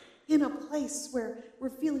really in a place where we're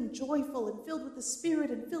feeling joyful and filled with the Spirit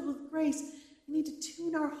and filled with grace, we need to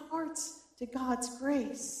tune our hearts to God's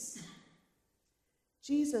grace.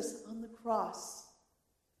 Jesus on the cross,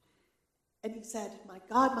 and he said, my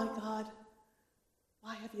God,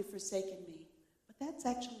 why have you forsaken me? But that's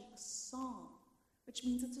actually a song, which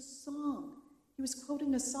means it's a song. He was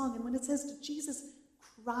quoting a song, and when it says that Jesus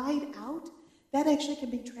cried out, that actually can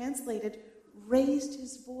be translated, raised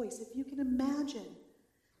his voice. If you can imagine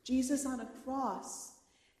Jesus on a cross,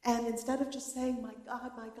 and instead of just saying, my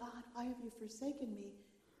God, why have you forsaken me?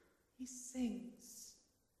 He sings.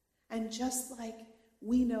 And just like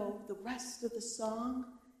we know the rest of the song,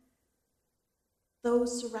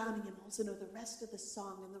 those surrounding him also know the rest of the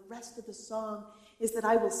song. And the rest of the song is that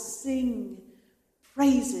I will sing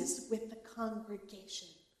praises with the congregation,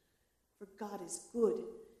 for God is good.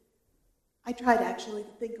 I tried actually to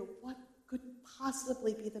think of what could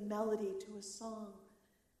possibly be the melody to a song.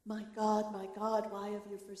 My God, why have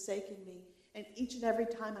you forsaken me? And each and every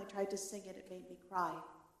time I tried to sing it, it made me cry.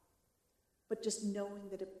 But just knowing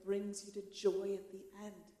that it brings you to joy at the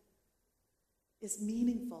end is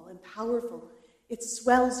meaningful and powerful. It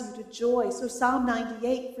swells you to joy. So Psalm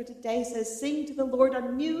 98 for today says, sing to the Lord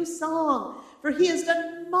a new song, for he has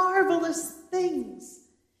done marvelous things.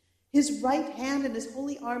 His right hand and his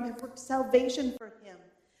holy arm have worked salvation for him.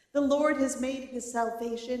 The Lord has made his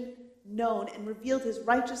salvation known and revealed his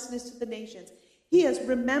righteousness to the nations. He has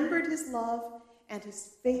remembered his love and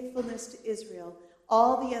his faithfulness to Israel.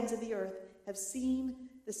 All the ends of the earth have seen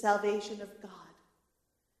the salvation of God.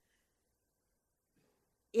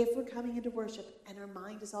 If we're coming into worship and our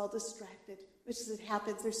mind is all distracted, which is it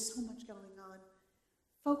happens, there's so much going on,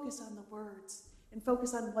 focus on the words and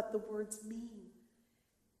focus on what the words mean.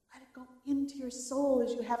 Let it go into your soul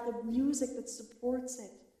as you have the music that supports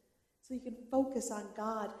it, so you can focus on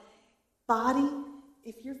God. Body,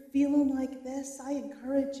 if you're feeling like this, I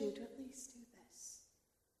encourage you to at least do this.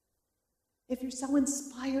 If you're so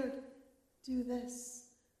inspired, do this.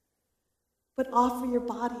 But offer your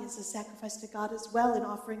body as a sacrifice to God as well in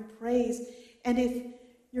offering praise. And if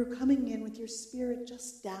you're coming in with your spirit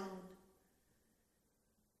just down,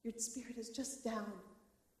 your spirit is just down,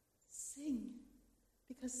 sing.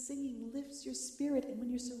 Because singing lifts your spirit. And when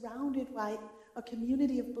you're surrounded by a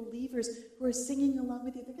community of believers who are singing along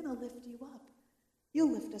with you, they're going to lift you up.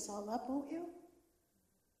 You'll lift us all up, won't you?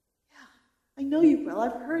 Yeah, I know you will.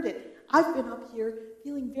 I've heard it. I've been up here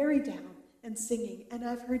feeling very down and singing, and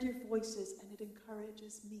I've heard your voices, and it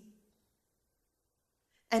encourages me.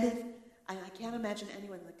 And I can't imagine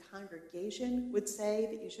anyone in the congregation would say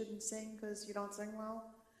that you shouldn't sing because you don't sing well,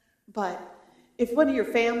 but if one of your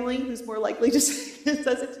family who's more likely to sing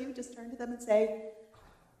says it to you, just turn to them and say,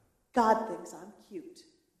 God thinks I'm cute.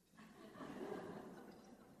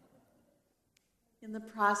 In the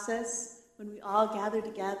process, when we all gather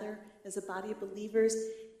together as a body of believers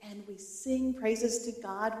and we sing praises to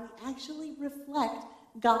God, we actually reflect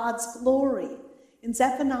God's glory. In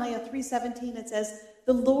Zephaniah 3:17, it says,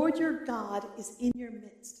 the Lord your God is in your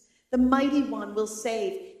midst. The mighty one will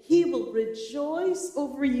save. He will rejoice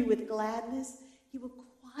over you with gladness. He will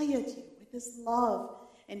quiet you with his love,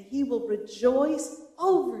 and he will rejoice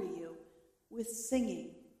over you with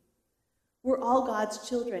singing. We're all God's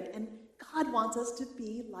children, and God wants us to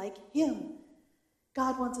be like him.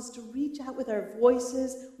 God wants us to reach out with our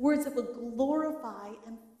voices, words that will glorify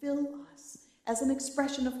and fill us as an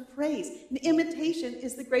expression of praise. And imitation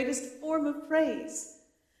is the greatest form of praise.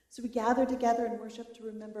 So we gather together in worship to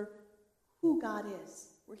remember who God is.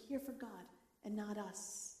 We're here for God and not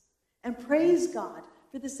us. And praise God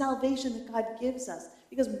for the salvation that God gives us.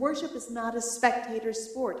 Because worship is not a spectator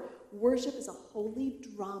sport. Worship is a holy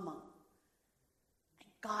drama. And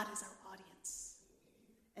God is our audience.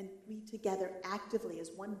 And we together actively as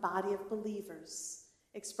one body of believers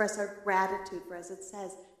express our gratitude for, as it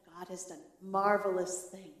says, God has done marvelous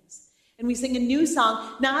things. And we sing a new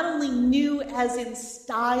song, not only new as in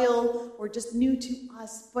style or just new to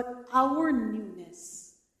us, but our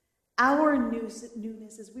newness. Our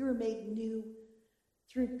newness as we were made new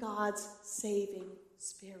through God's saving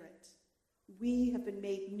Spirit. We have been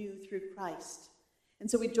made new through Christ. And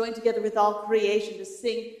so we join together with all creation to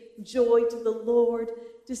sing joy to the Lord,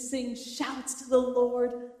 to sing shouts to the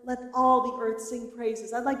Lord. Let all the earth sing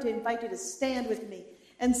praises. I'd like to invite you to stand with me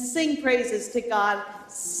and sing praises to God.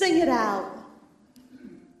 Sing it out.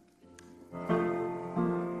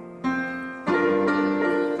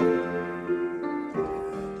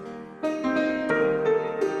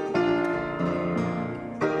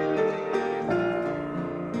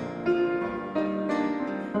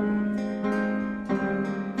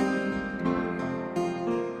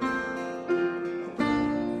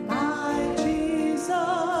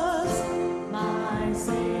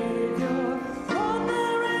 Savior, for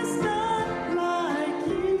there is none like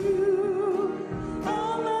you.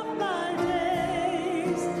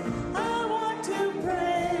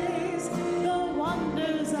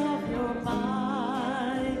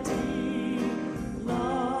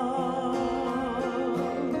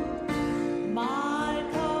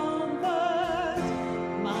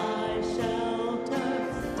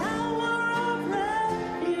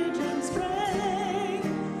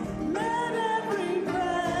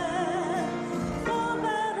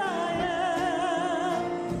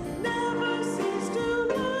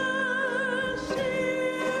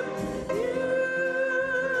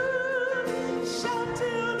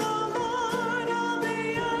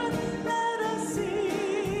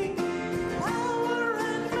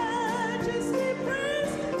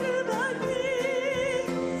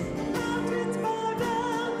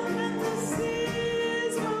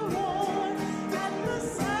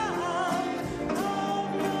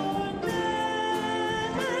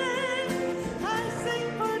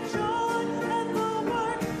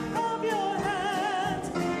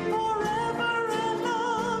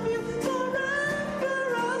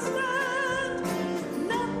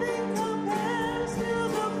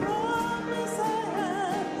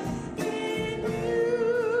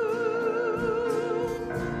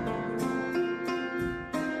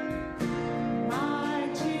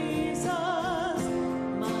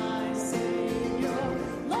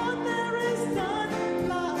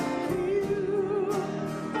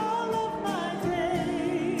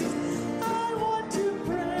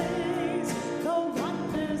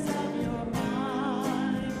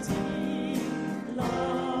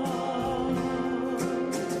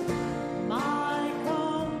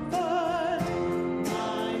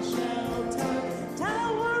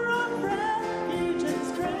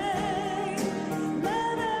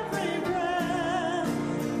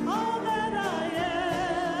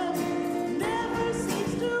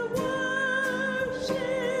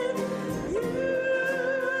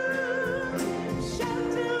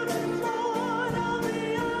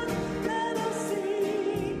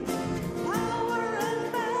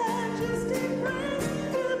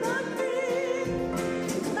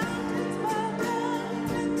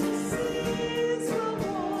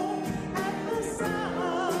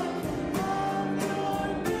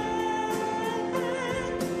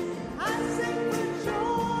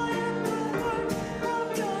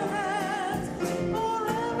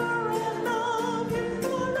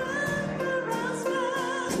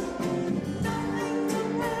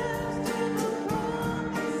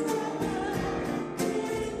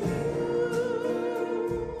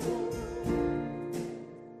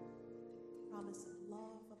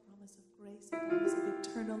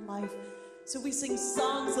 So we sing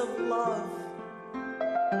songs of love.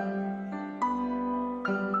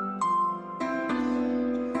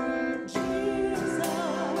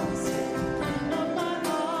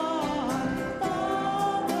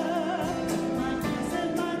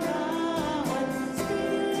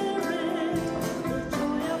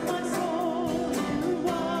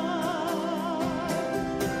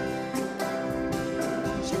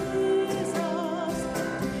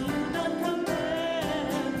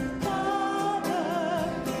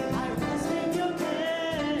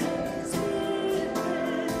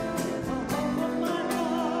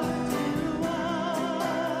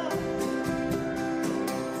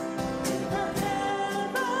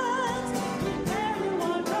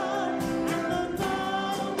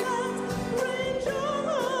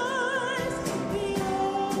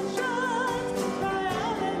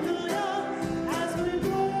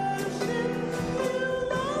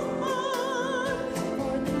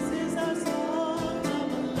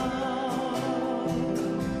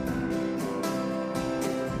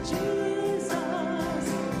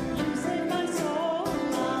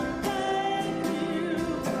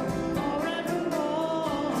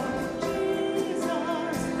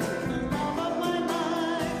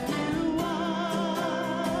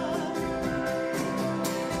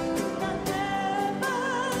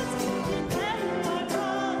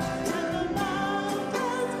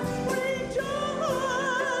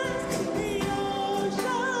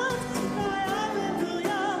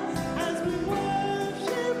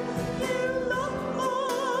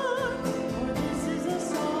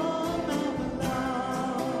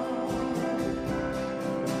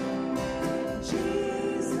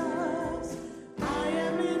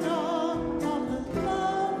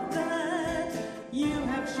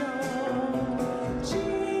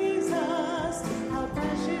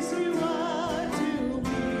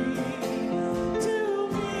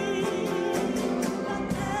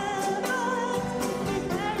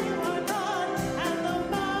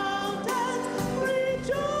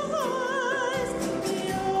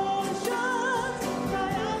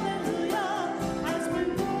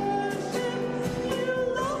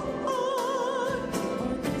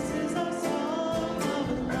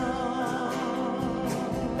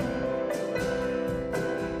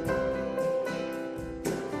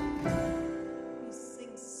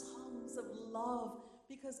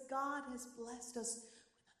 Because God has blessed us with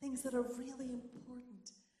the things that are really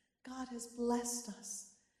important. God has blessed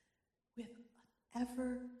us with an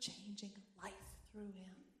ever-changing life through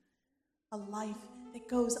Him. A life that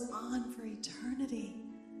goes on for eternity.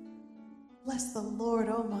 Bless the Lord,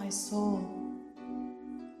 oh my soul.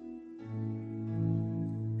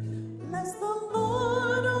 Bless the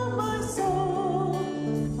Lord, oh my soul.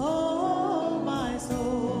 Oh my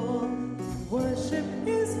soul. Worship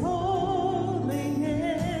His holy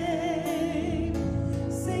name.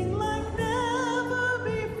 Sing like never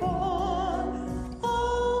before.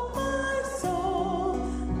 Oh my soul,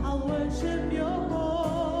 I'll worship your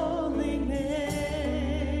holy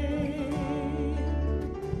name.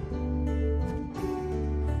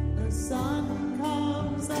 The sun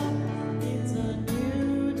comes up, it's a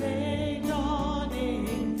new day dawn.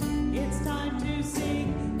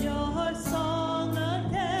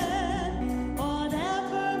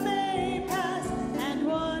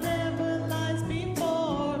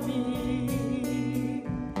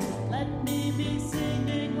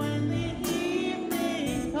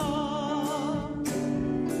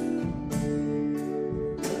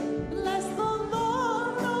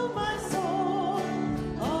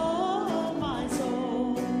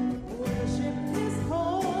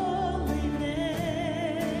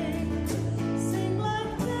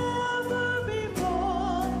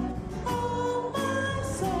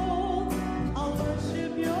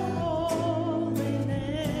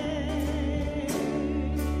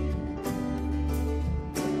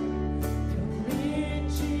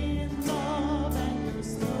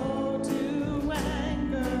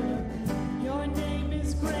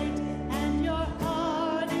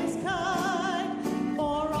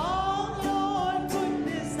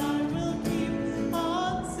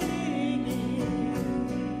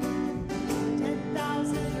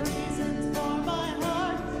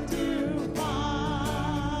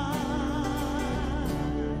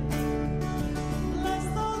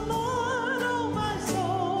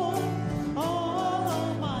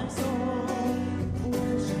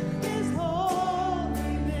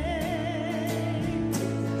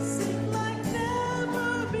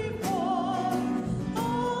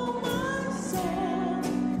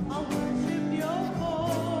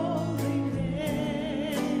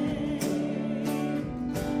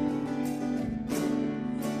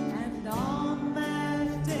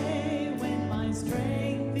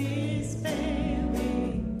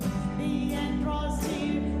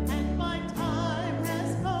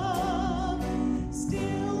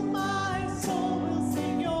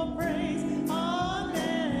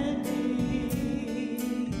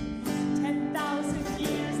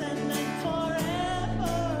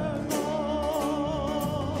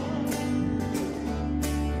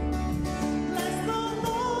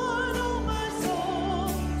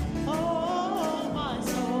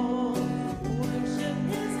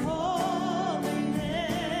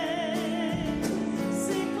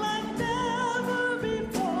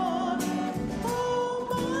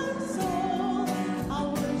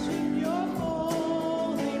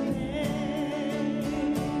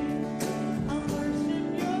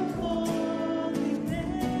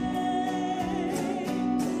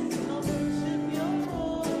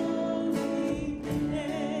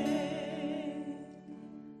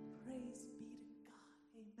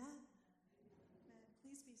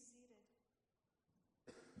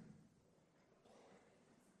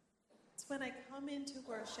 when I come into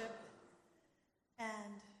worship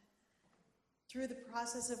and through the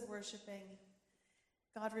process of worshiping,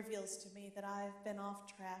 God reveals to me that I've been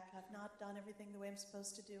off track. I've not done everything the way I'm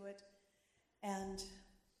supposed to do it. And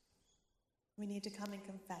we need to come and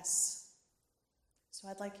confess. So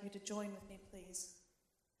I'd like you to join with me, please,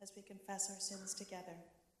 as we confess our sins together.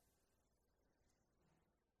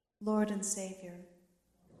 Lord and Savior,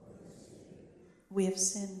 we have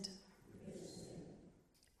sinned.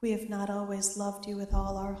 We have not always loved you with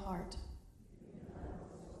all our heart.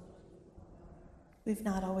 We've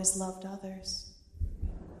not always loved others.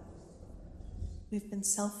 We've been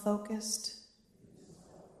self-focused,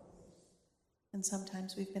 and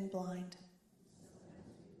sometimes we've been blind.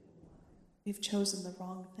 We've chosen the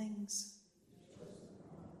wrong things,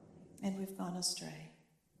 and we've gone astray.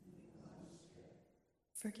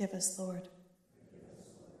 Forgive us, Lord.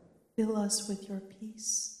 Fill us with your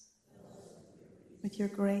peace, with your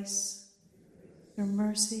grace, your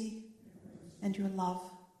mercy, and your love.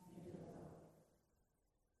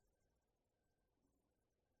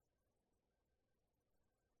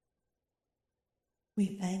 We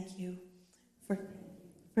thank you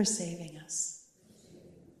for saving us.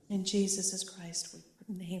 In Jesus Christ's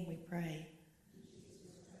name we pray.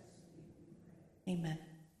 Amen.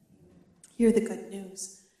 Hear the good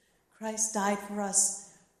news. Christ died for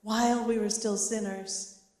us while we were still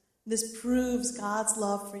sinners. This proves God's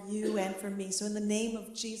love for you and for me. So in the name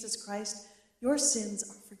of Jesus Christ, your sins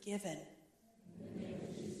are forgiven. In the name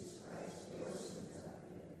of Jesus Christ, your sins are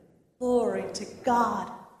forgiven. Glory to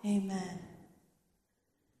God. Amen.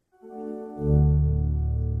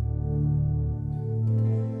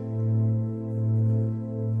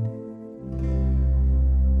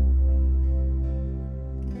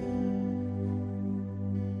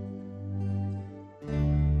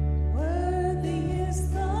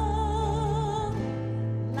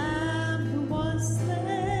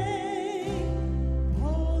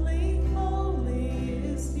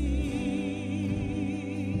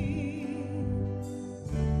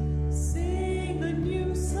 See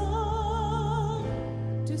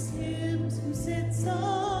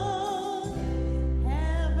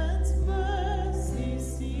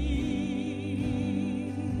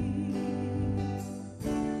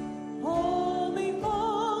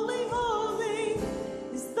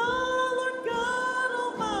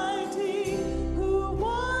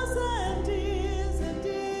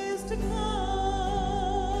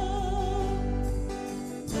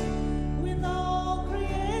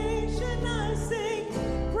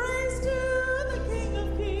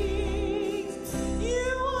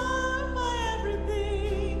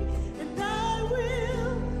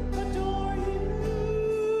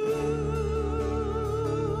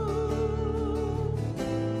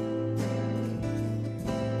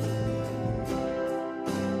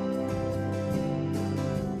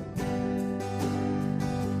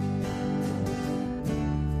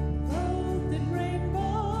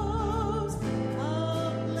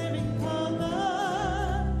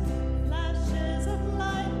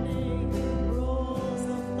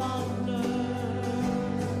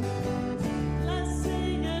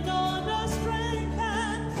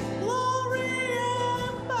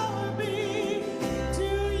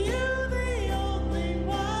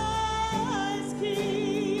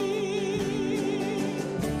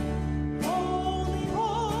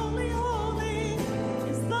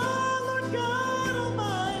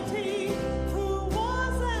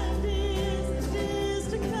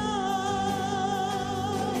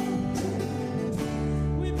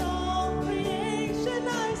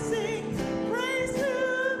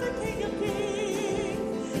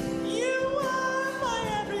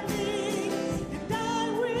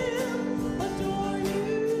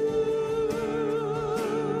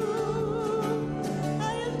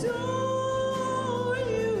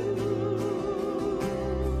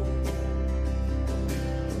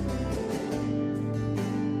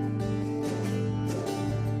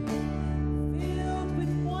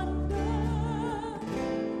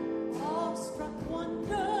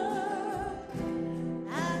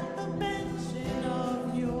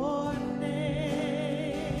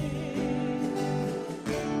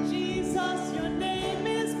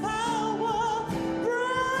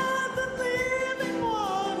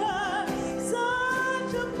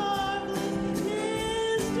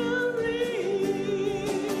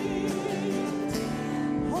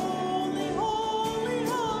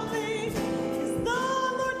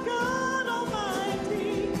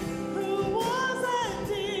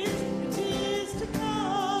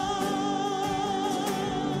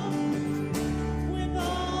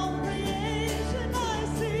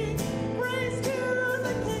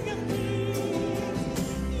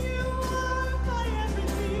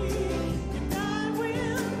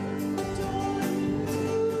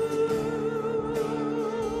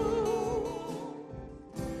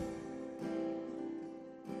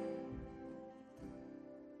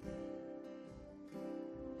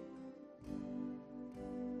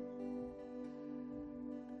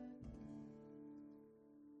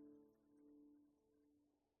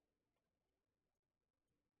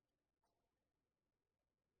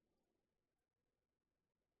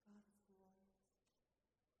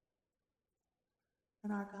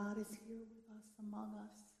when our God is here with us, among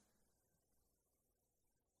us?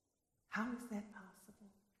 How is that possible?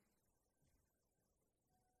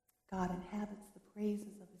 God inhabits the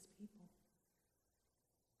praises of his people.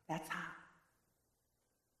 That's how.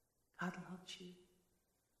 God loves you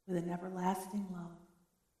with an everlasting love.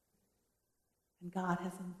 And God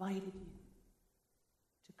has invited you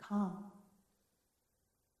to come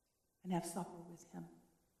and have supper with him.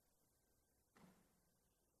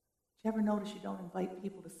 Did you ever notice you don't invite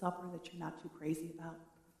people to supper that you're not too crazy about?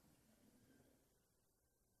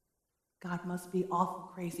 God must be awful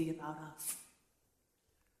crazy about us,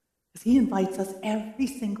 because he invites us every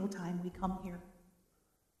single time we come here.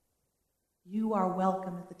 You are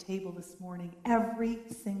welcome at the table this morning, every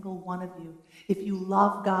single one of you. If you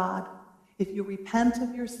love God, if you repent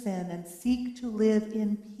of your sin and seek to live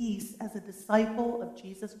in peace as a disciple of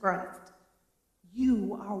Jesus Christ,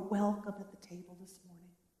 you are welcome at the table this morning.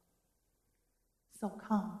 So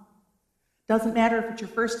come. Doesn't matter if it's your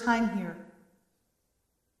first time here.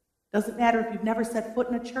 Doesn't matter if you've never set foot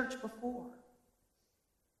in a church before.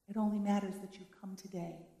 It only matters that you come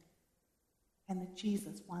today and that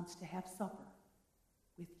Jesus wants to have supper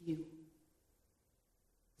with you.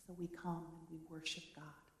 So we come and we worship God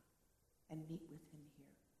and meet with him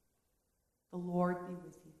here. The Lord be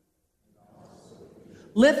with you.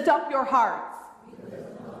 Lift up your hearts.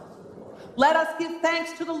 Let us give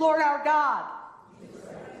thanks to the Lord our God.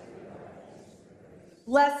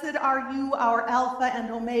 Blessed are you, our Alpha and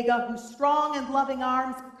Omega, whose strong and loving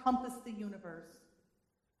arms encompass the universe.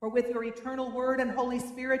 For with your eternal word and Holy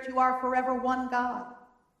Spirit, you are forever one God.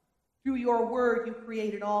 Through your word, you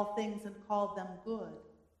created all things and called them good.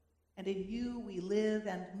 And in you we live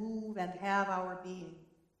and move and have our being.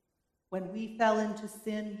 When we fell into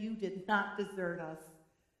sin, you did not desert us.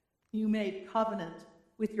 You made covenant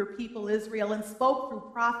with your people Israel and spoke through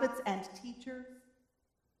prophets and teachers.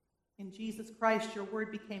 In Jesus Christ, your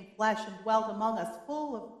word became flesh and dwelt among us,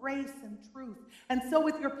 full of grace and truth. And so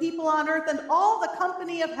with your people on earth and all the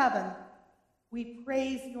company of heaven, we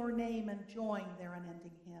praise your name and join their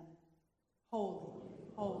unending hymn. Holy,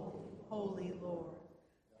 holy, holy Lord,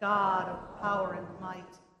 God of power and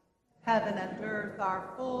might. Heaven and earth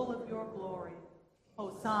are full of your glory.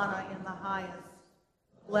 Hosanna in the highest.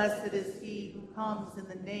 Blessed is he who comes in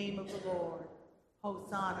the name of the Lord.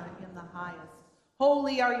 Hosanna in the highest.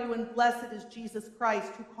 Holy are you and blessed is Jesus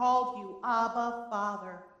Christ, who called you Abba,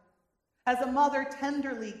 Father. As a mother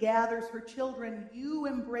tenderly gathers her children, you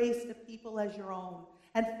embraced a people as your own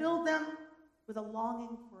and filled them with a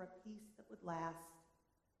longing for a peace that would last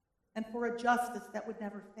and for a justice that would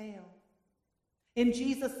never fail. In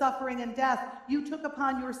Jesus' suffering and death, you took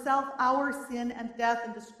upon yourself our sin and death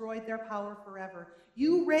and destroyed their power forever.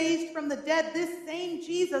 You raised from the dead this same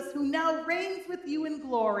Jesus who now reigns with you in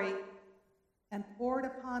glory, and poured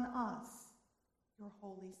upon us your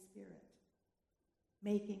Holy Spirit,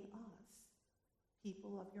 making us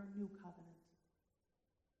people of your new covenant.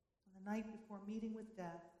 On the night before meeting with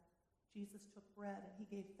death, Jesus took bread and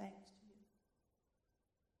he gave thanks to you.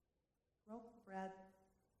 Broke the bread,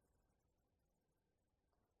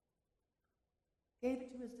 gave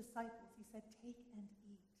it to his disciples. He said, "Take and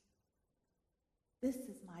eat. This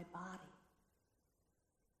is my body,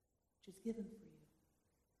 which is given for you.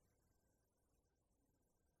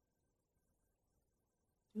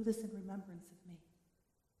 Do this in remembrance of me."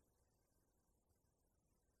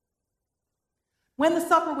 When the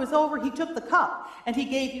supper was over, he took the cup, and he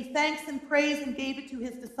gave you thanks and praise and gave it to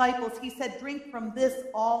his disciples. He said, "Drink from this,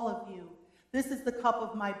 all of you. This is the cup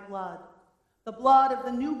of my blood, the blood of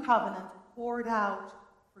the new covenant poured out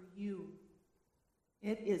for you.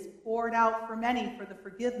 It is poured out for many for the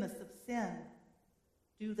forgiveness of sin.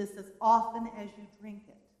 Do this as often as you drink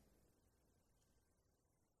it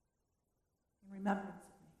in remembrance of me."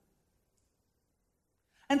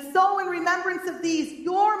 And so, in remembrance of these,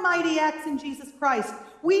 your mighty acts in Jesus Christ,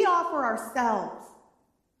 we offer ourselves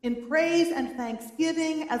in praise and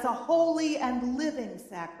thanksgiving as a holy and living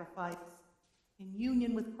sacrifice, in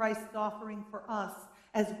union with Christ's offering for us,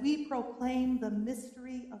 as we proclaim the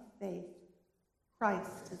mystery of faith.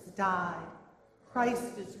 Christ has died.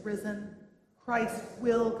 Christ is risen. Christ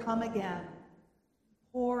will come again.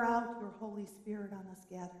 Pour out your Holy Spirit on us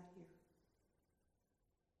gathered here,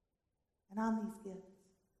 and on these gifts,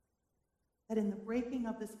 that in the breaking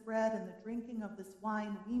of this bread and the drinking of this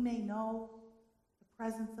wine, we may know the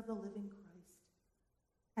presence of the living Christ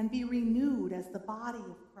and be renewed as the body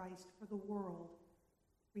of Christ for the world,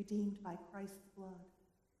 redeemed by Christ's blood.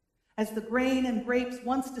 As the grain and grapes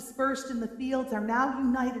once dispersed in the fields are now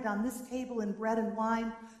united on this table in bread and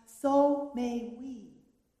wine, so may we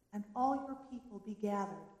and all your people be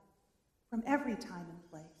gathered from every time and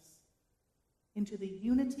place into the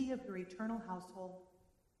unity of your eternal household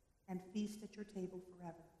and feast at your table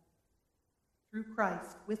forever. Through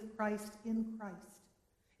Christ, with Christ, in Christ.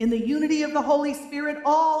 In the unity of the Holy Spirit,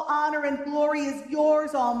 all honor and glory is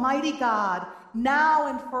yours, Almighty God, now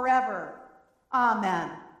and forever.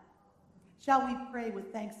 Amen. Shall we pray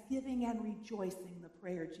with thanksgiving and rejoicing the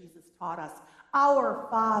prayer Jesus taught us? Our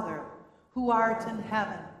Father, who art in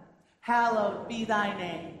heaven, hallowed be thy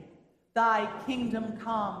name. Thy kingdom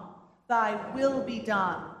come, thy will be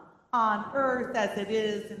done, on earth as it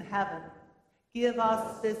is in heaven. Give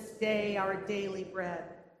us this day our daily bread,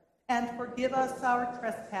 and forgive us our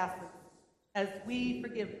trespasses, as we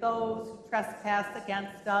forgive those who trespass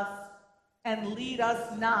against us. And lead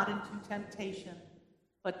us not into temptation,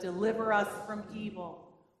 but deliver us from evil.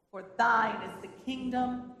 For thine is the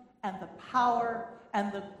kingdom, and the power,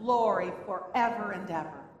 and the glory forever and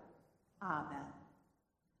ever. Amen.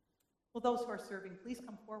 Will those who are serving please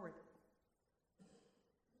come forward?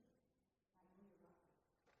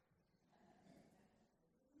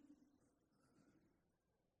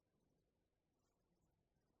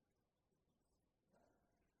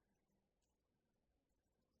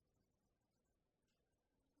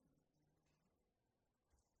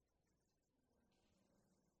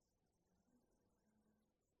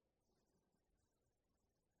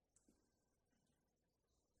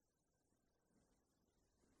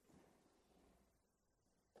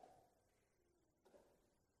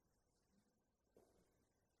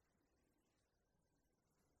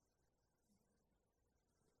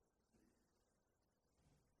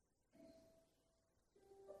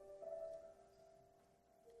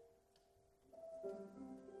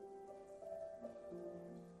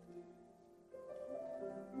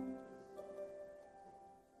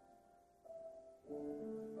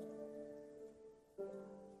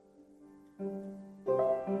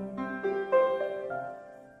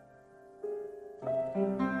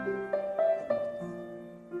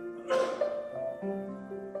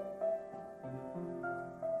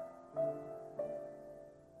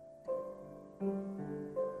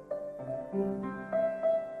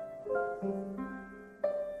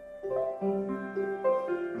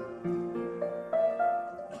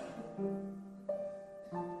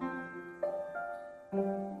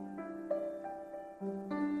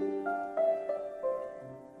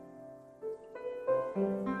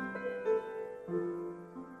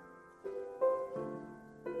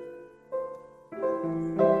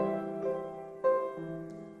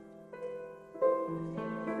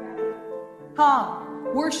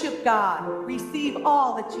 Come, worship God. Receive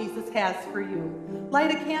all that Jesus has for you.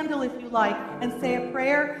 Light a candle if you like and say a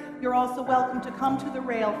prayer. You're also welcome to come to the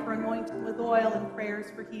rail for anointing with oil and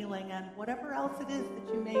prayers for healing and whatever else it is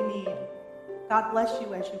that you may need. God bless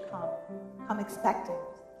you as you come. Come expecting.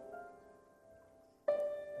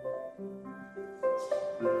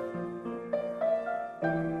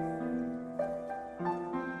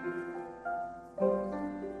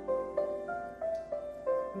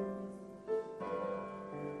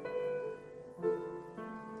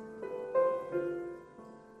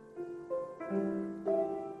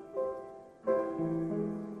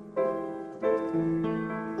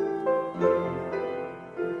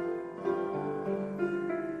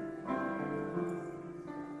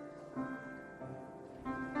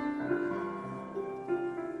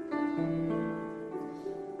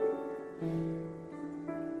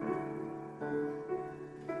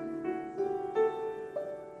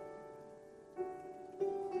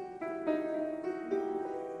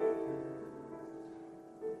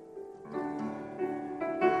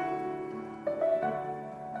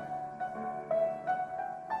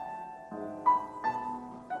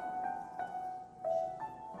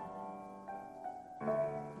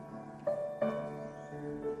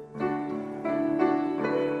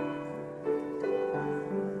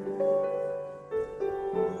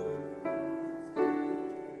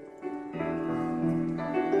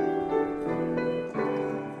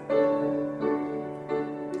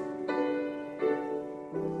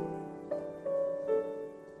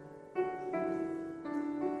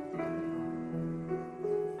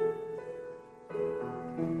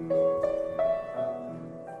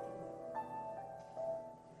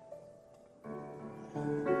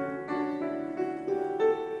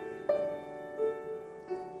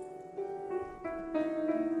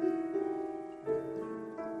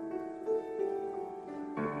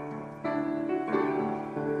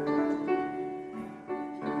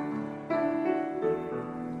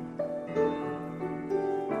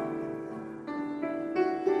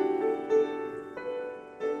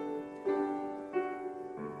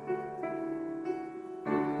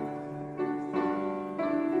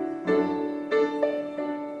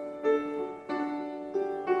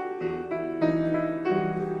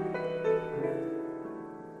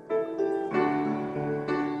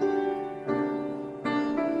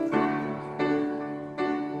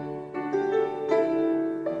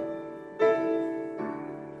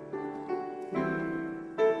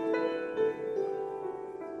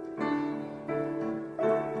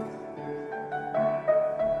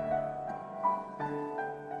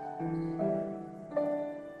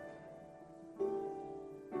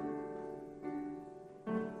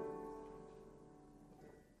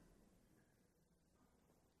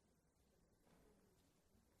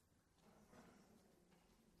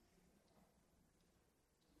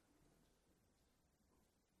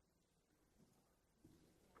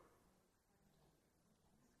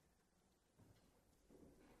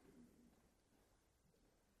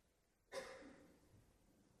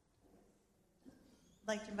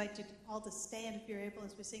 like to invite you all to stand if you're able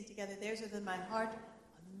as we sing together. There's Within My Heart, a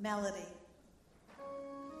melody.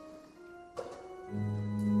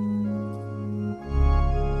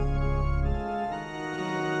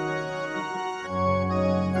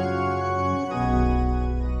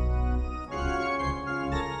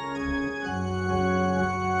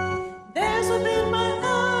 There's within my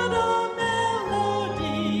heart a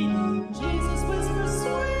melody. Jesus whispers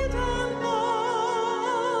sweet and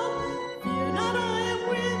low. Fear not, I am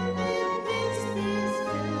with thee. Peace be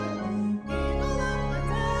still. Evil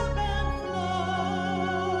upwards ebb and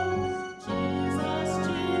flow. Jesus,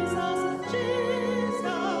 Jesus,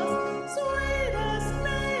 Jesus, sweetest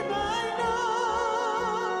name I know.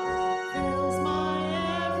 Fills my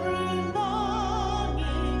every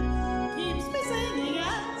longing, keeps me singing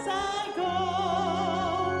as I go.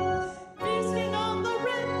 Feasting on the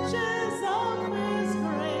riches of His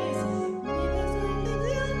grace, neither sweet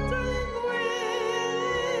the entering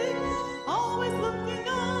wing. Always looking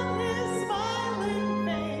on His smiling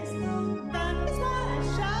face, that is why I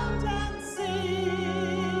shout and sing.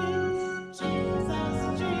 Jesus,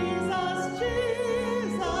 Jesus,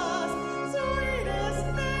 Jesus, sweetest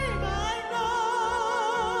name I know.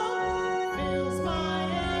 Fills my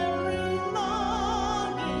every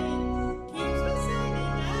longing, keeps me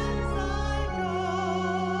singing as I go.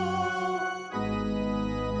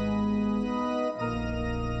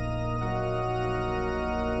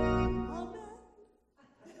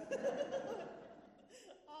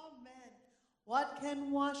 Amen. What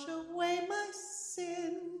can wash away my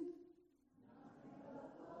sin?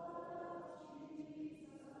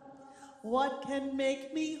 What can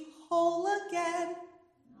make me whole again?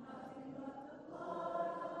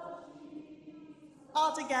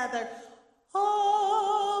 All together.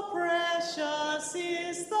 Oh, precious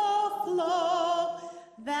is the flow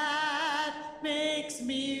that makes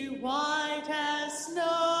me white as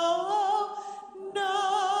snow.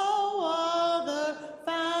 No other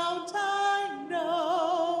fount I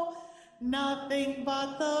know, nothing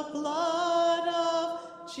but the blood of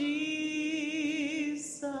Jesus.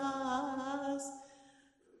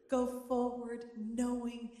 Go forward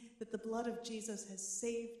knowing that the blood of Jesus has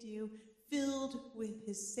saved you, filled with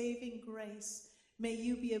His saving grace. May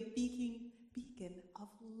you be a beacon of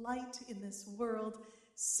light in this world,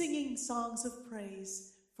 singing songs of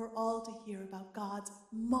praise for all to hear about God's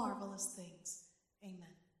marvelous things.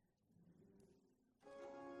 Amen.